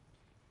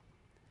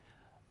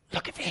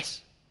 Look at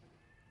this.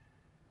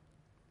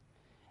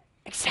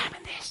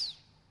 Examine this.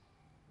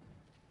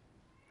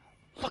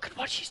 Look at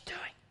what she's doing.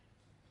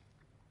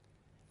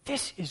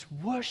 This is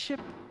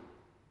worship.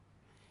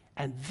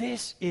 And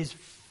this is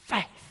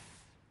faith.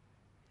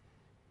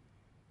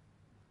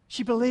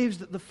 She believes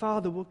that the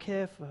Father will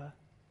care for her.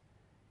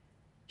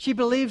 She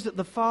believes that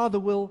the Father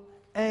will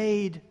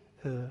aid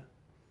her.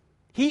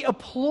 He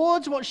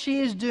applauds what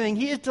she is doing.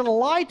 He is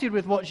delighted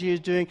with what she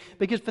is doing,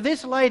 because for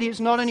this lady it's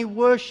not only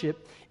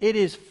worship, it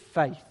is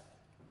faith.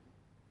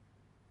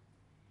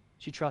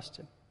 She trusts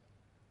him.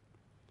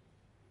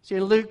 See,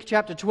 in Luke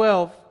chapter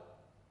 12,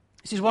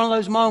 this is one of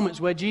those moments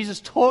where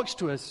Jesus talks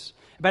to us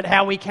about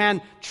how we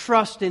can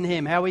trust in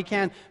him, how we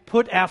can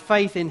put our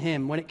faith in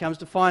him when it comes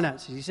to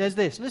finances. He says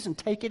this, listen,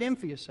 take it in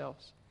for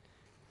yourselves.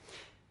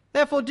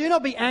 Therefore, do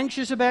not be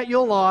anxious about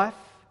your life,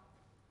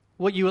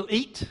 what you will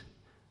eat,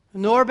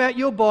 nor about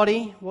your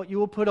body, what you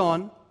will put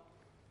on.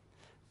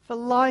 For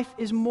life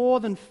is more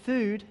than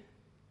food,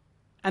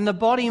 and the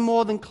body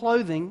more than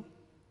clothing.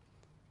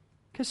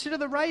 Consider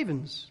the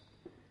ravens.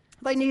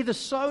 They neither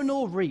sow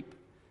nor reap.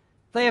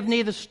 They have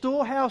neither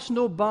storehouse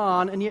nor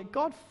barn, and yet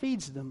God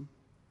feeds them.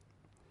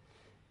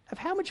 Of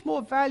how much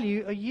more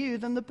value are you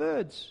than the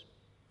birds?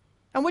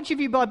 And which of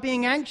you, by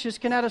being anxious,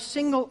 can add a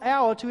single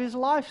hour to his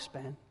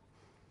lifespan?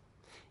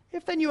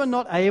 If then you are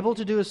not able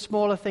to do a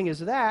smaller thing as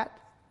that,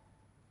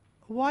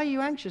 why are you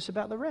anxious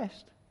about the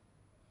rest?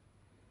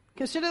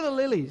 Consider the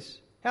lilies,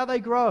 how they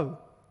grow.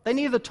 They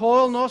neither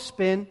toil nor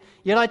spin.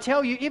 Yet I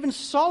tell you, even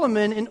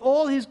Solomon in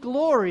all his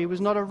glory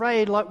was not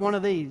arrayed like one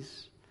of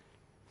these.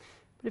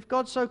 But if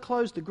God so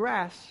clothes the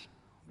grass,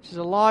 which is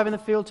alive in the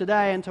field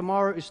today and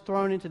tomorrow is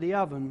thrown into the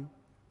oven,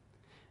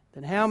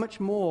 then how much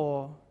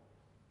more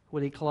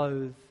will he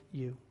clothe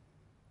you?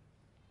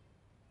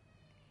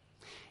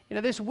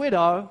 This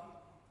widow,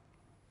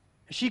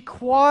 she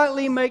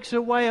quietly makes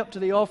her way up to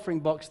the offering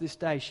box this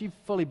day. She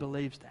fully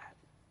believes that.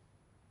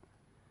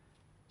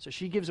 So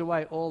she gives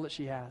away all that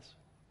she has.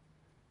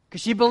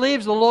 Because she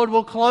believes the Lord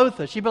will clothe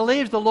her. She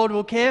believes the Lord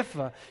will care for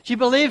her. She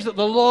believes that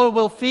the Lord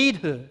will feed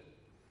her.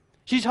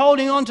 She's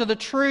holding on to the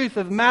truth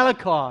of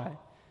Malachi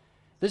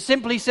that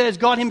simply says,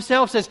 God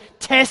himself says,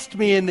 test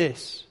me in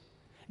this.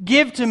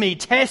 Give to me,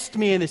 test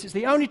me in this. It's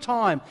the only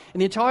time in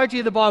the entirety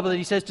of the Bible that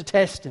he says to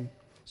test him.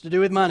 It's to do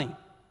with money.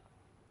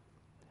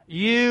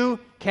 You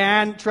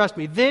can trust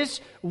me.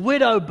 This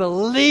widow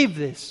believed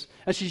this.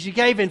 And she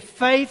gave in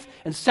faith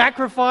and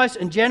sacrifice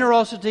and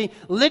generosity,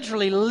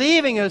 literally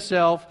leaving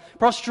herself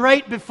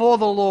prostrate before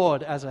the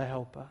Lord as a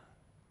helper.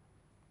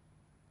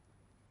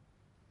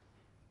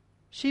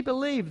 She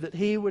believed that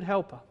he would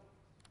help her.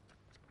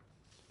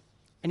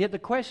 And yet the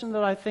question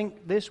that I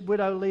think this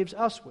widow leaves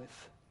us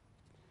with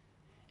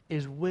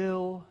is,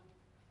 will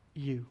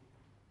you?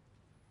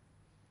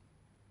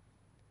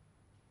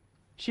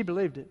 She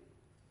believed it.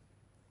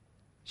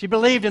 She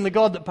believed in the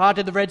God that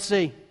parted the Red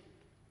Sea.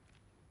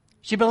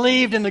 She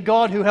believed in the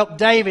God who helped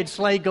David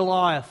slay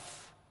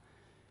Goliath.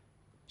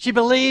 She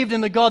believed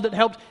in the God that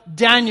helped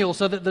Daniel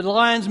so that the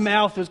lion's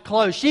mouth was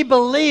closed. She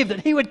believed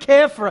that he would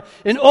care for her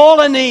in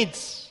all her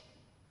needs.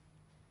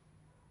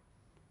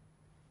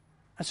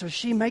 And so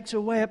she makes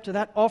her way up to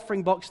that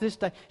offering box this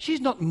day.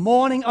 She's not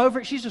mourning over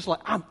it. She's just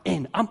like, I'm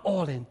in. I'm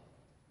all in.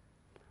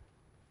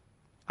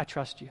 I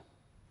trust you.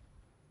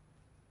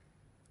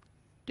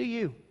 Do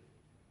you?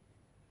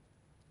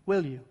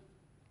 Will you?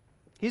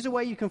 Here's a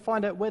way you can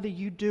find out whether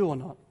you do or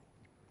not.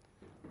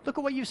 Look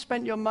at what you've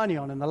spent your money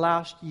on in the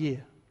last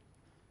year.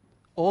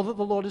 All that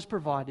the Lord has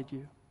provided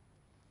you.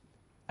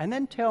 And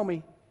then tell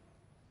me,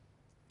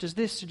 does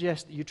this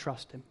suggest that you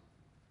trust him?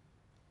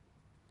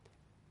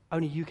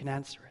 Only you can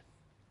answer it.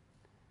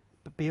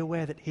 But be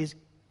aware that his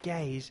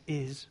gaze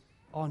is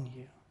on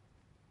you.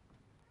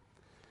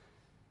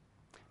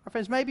 My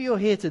friends, maybe you're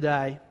here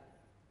today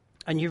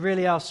and you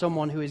really are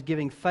someone who is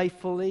giving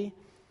faithfully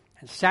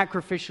and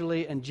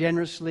sacrificially and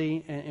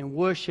generously in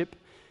worship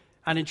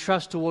and in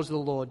trust towards the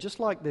Lord, just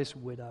like this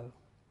widow.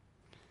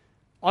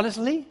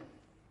 Honestly,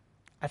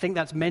 I think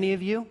that's many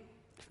of you,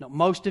 if not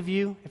most of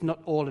you, if not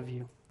all of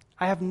you.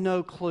 I have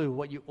no clue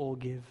what you all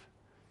give.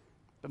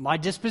 But my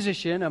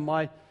disposition and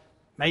my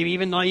maybe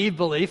even naive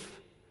belief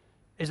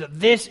is that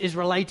this is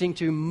relating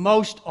to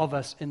most of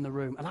us in the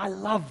room. And I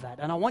love that.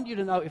 And I want you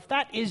to know, if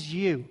that is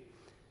you,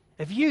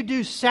 if you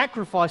do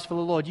sacrifice for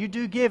the Lord, you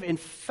do give in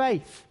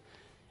faith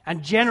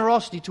and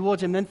generosity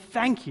towards Him, then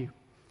thank you.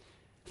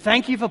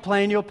 Thank you for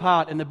playing your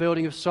part in the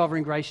building of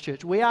Sovereign Grace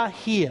Church. We are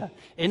here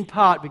in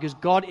part because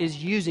God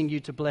is using you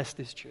to bless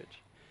this church.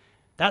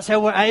 That's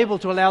how we're able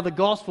to allow the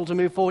gospel to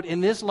move forward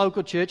in this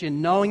local church,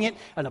 in knowing it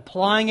and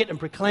applying it and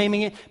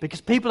proclaiming it, because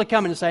people are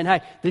coming and saying,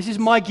 hey, this is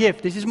my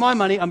gift, this is my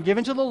money, I'm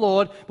giving to the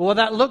Lord, but what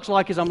that looks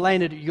like is I'm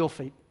laying it at your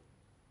feet.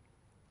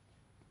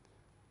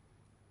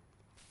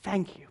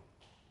 Thank you.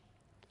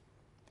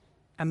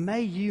 And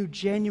may you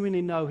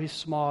genuinely know His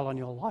smile on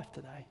your life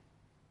today.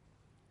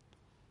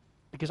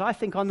 Because I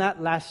think on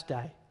that last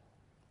day,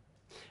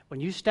 when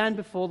you stand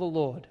before the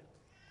Lord,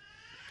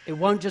 it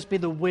won't just be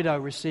the widow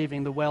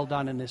receiving the well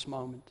done in this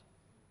moment.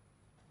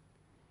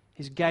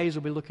 His gaze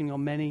will be looking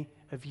on many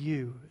of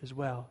you as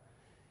well.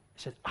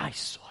 He said, I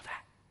saw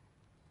that.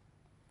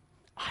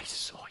 I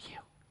saw you.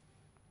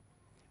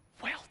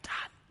 Well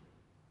done.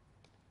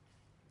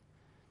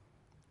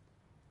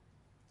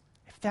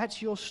 If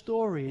that's your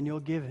story and your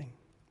giving,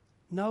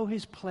 know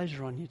His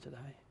pleasure on you today.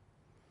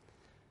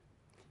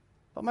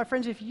 But my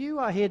friends, if you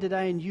are here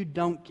today and you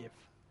don't give,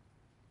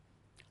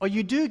 or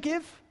you do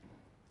give,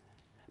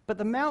 but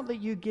the amount that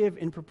you give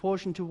in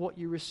proportion to what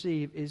you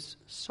receive is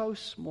so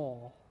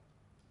small,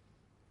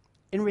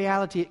 in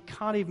reality, it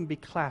can't even be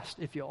classed,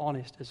 if you're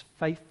honest, as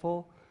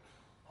faithful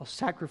or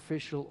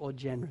sacrificial or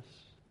generous.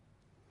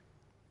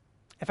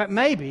 In fact,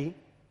 maybe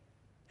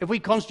if we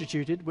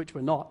constituted, which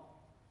we're not,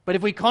 but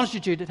if we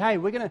constituted, hey,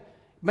 we're going to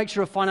make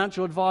sure a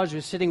financial advisor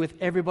is sitting with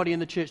everybody in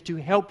the church to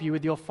help you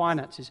with your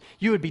finances,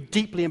 you would be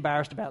deeply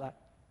embarrassed about that.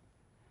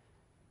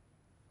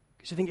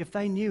 Because you think, if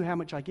they knew how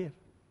much I give,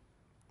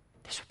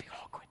 this would be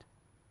awkward.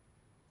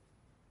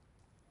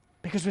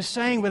 Because we're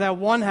saying with our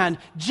one hand,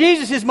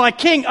 Jesus is my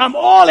King, I'm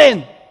all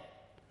in.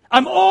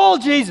 I'm all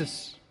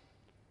Jesus.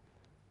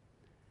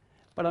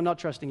 But I'm not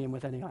trusting Him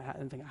with anything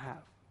I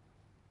have.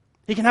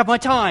 He can have my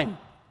time,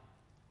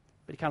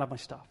 but He can't have my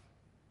stuff.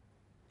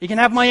 He can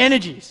have my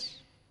energies,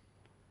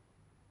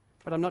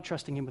 but I'm not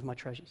trusting Him with my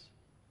treasures.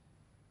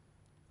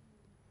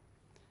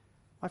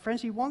 My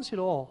friends, He wants it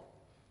all.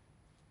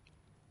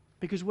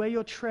 Because where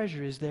your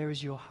treasure is, there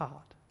is your heart.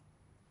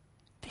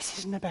 This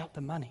isn't about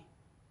the money.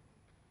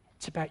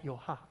 It's about your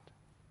heart.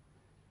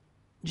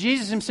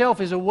 Jesus Himself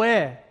is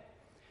aware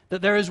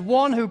that there is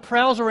one who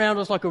prowls around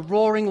us like a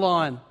roaring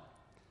lion,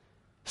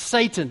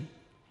 Satan,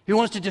 who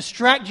wants to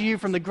distract you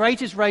from the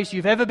greatest race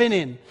you've ever been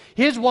in.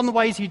 Here's one of the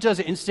ways he does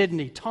it in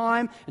Sydney,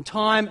 time and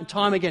time and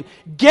time again.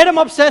 Get them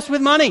obsessed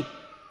with money.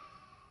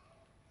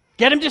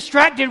 Get them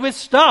distracted with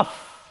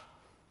stuff.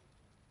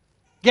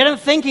 Get them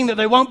thinking that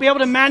they won't be able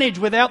to manage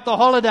without the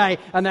holiday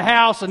and the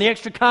house and the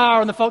extra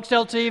car and the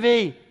Foxtel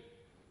TV.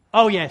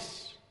 Oh,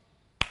 yes.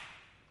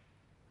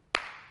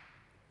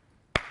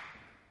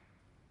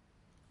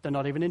 They're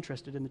not even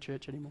interested in the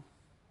church anymore.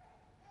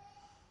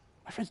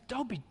 My friends,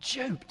 don't be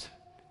duped.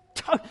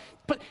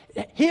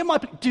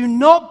 Do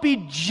not be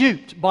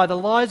duped by the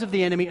lies of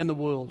the enemy and the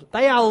world.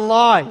 They are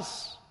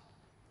lies.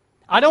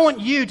 I don't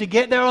want you to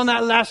get there on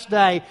that last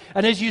day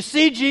and as you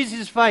see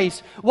Jesus'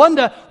 face,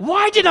 wonder,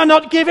 why did I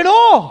not give it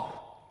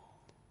all?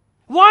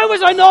 Why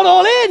was I not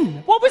all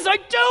in? What was I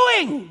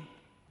doing?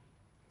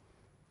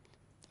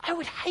 I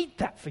would hate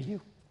that for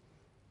you.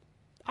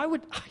 I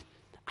would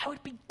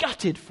be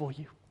gutted for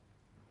you.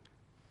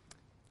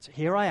 So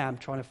here I am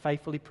trying to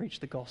faithfully preach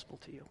the gospel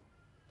to you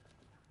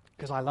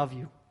because I love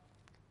you.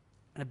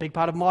 And a big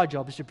part of my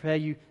job is to prepare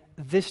you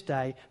this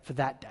day for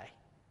that day.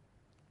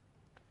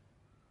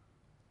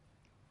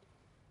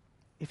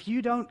 If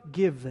you don't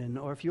give then,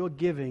 or if your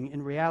giving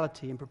in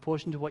reality in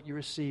proportion to what you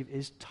receive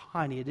is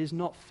tiny, it is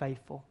not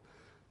faithful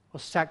or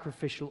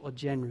sacrificial or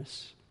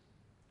generous,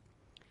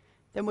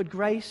 then would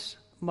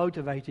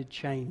grace-motivated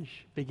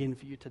change begin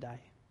for you today?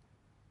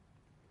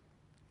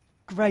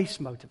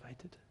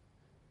 Grace-motivated.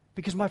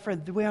 Because, my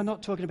friend, we are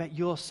not talking about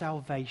your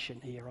salvation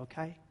here,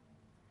 okay?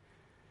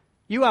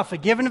 You are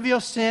forgiven of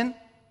your sin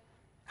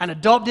and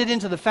adopted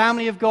into the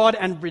family of God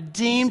and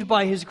redeemed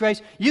by His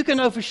grace. You can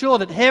know for sure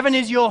that heaven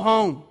is your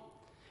home.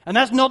 And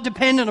that's not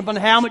dependent upon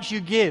how much you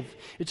give.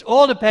 It's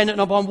all dependent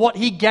upon what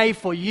He gave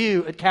for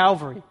you at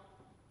Calvary.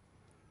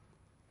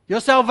 Your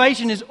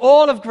salvation is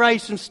all of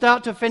grace from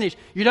start to finish.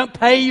 You don't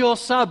pay your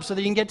sub so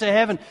that you can get to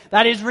heaven.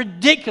 That is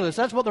ridiculous.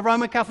 That's what the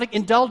Roman Catholic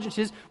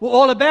indulgences were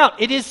all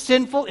about. It is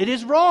sinful. It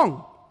is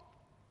wrong.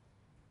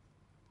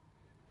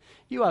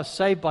 You are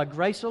saved by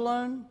grace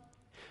alone,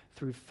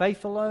 through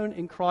faith alone,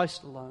 in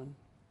Christ alone.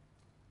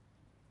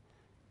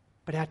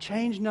 But our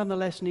change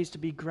nonetheless needs to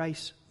be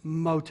grace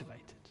motivated.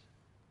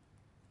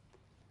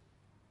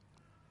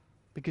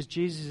 Because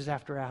Jesus is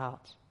after our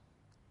hearts.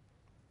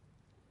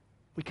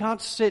 We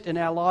can't sit in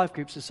our life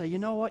groups and say, you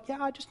know what,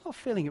 I'm just not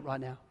feeling it right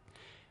now.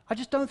 I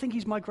just don't think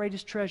He's my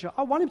greatest treasure.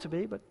 I want Him to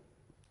be, but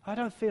I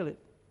don't feel it.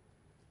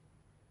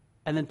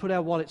 And then put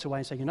our wallets away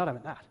and say, you're not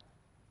having that.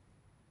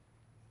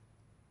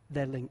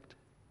 They're linked.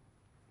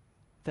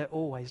 They're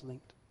always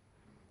linked.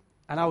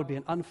 And I would be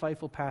an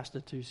unfaithful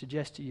pastor to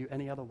suggest to you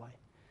any other way.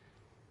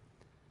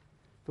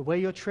 But where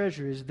your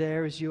treasure is,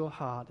 there is your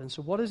heart. And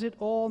so what does it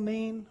all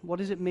mean? What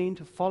does it mean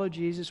to follow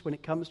Jesus when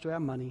it comes to our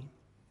money?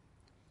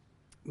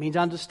 It means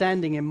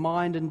understanding in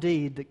mind and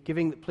deed that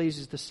giving that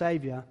pleases the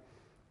Savior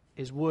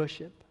is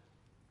worship.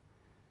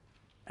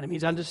 And it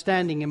means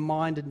understanding in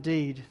mind and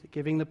deed that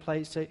giving that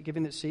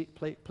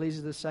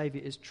pleases the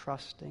Savior is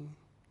trusting.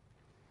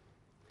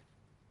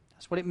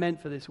 That's what it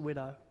meant for this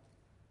widow.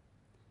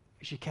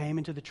 She came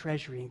into the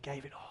treasury and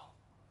gave it all.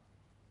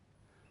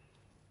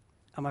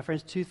 And my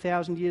friends,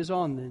 2,000 years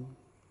on then,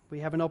 we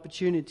have an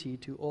opportunity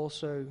to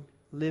also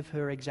live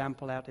her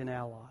example out in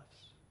our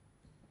lives.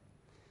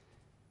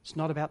 It's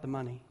not about the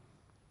money.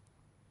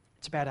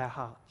 It's about our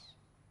hearts.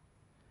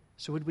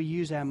 So would we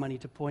use our money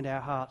to point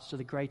our hearts to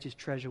the greatest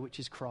treasure, which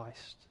is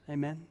Christ?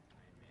 Amen?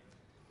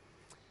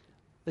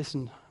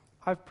 Listen,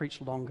 I've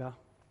preached longer.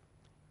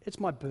 It's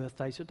my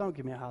birthday, so don't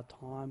give me a hard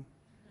time.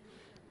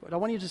 But I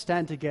want you to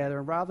stand together,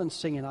 and rather than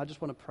singing, I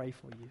just want to pray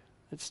for you.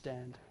 Let's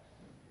stand.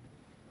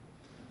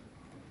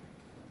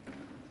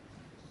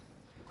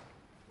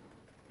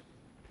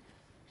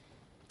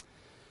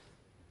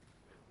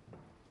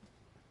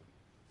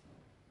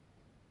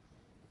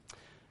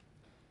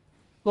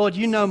 Lord,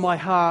 you know my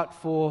heart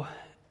for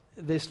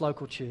this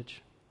local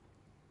church.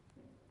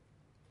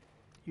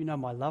 You know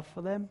my love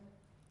for them,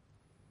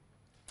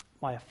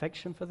 my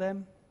affection for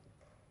them,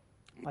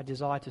 my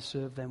desire to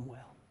serve them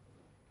well.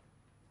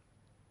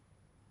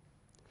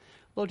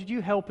 Lord, did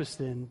you help us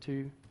then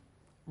to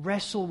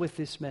wrestle with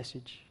this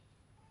message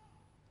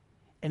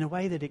in a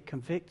way that it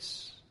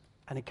convicts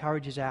and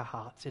encourages our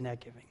hearts in our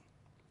giving?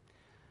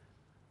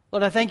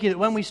 Lord, I thank you that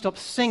when we stop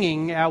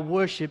singing, our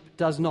worship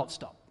does not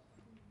stop.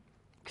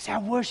 Because our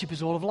worship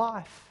is all of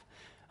life.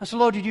 And so,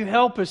 Lord, would you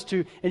help us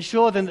to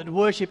ensure then that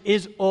worship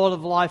is all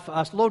of life for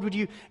us? Lord, would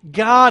you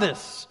guard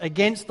us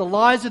against the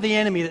lies of the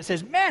enemy that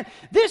says, man,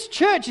 this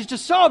church is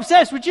just so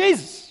obsessed with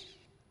Jesus.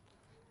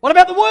 What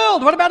about the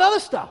world? What about other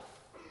stuff?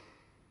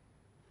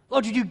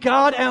 Lord, would you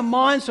guard our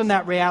minds from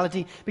that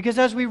reality? Because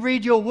as we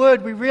read your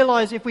word, we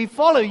realize if we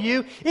follow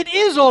you, it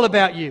is all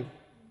about you.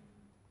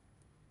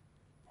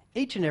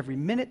 Each and every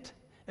minute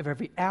of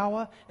every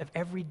hour of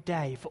every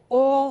day, for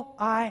all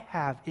I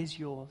have is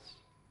yours.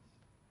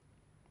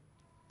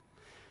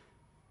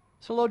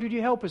 So Lord, would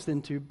you help us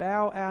then to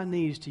bow our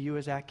knees to you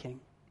as our King,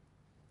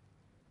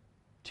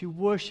 to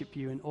worship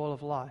you in all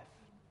of life,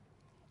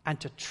 and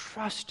to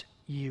trust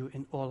you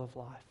in all of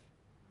life.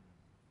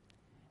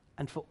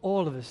 And for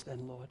all of us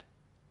then, Lord,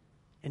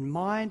 in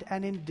mind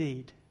and in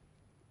deed,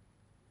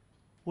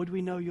 would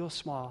we know your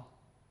smile?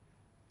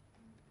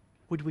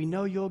 Would we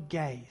know your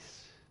gaze?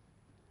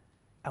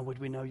 And would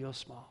we know your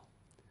smile?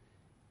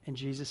 In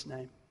Jesus'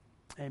 name,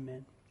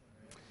 amen.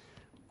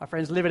 My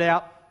friends, live it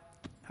out.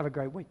 Have a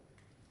great week.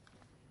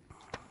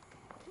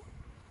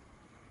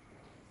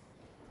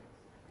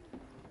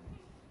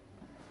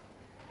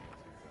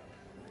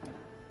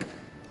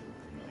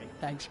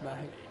 Thanks,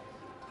 mate.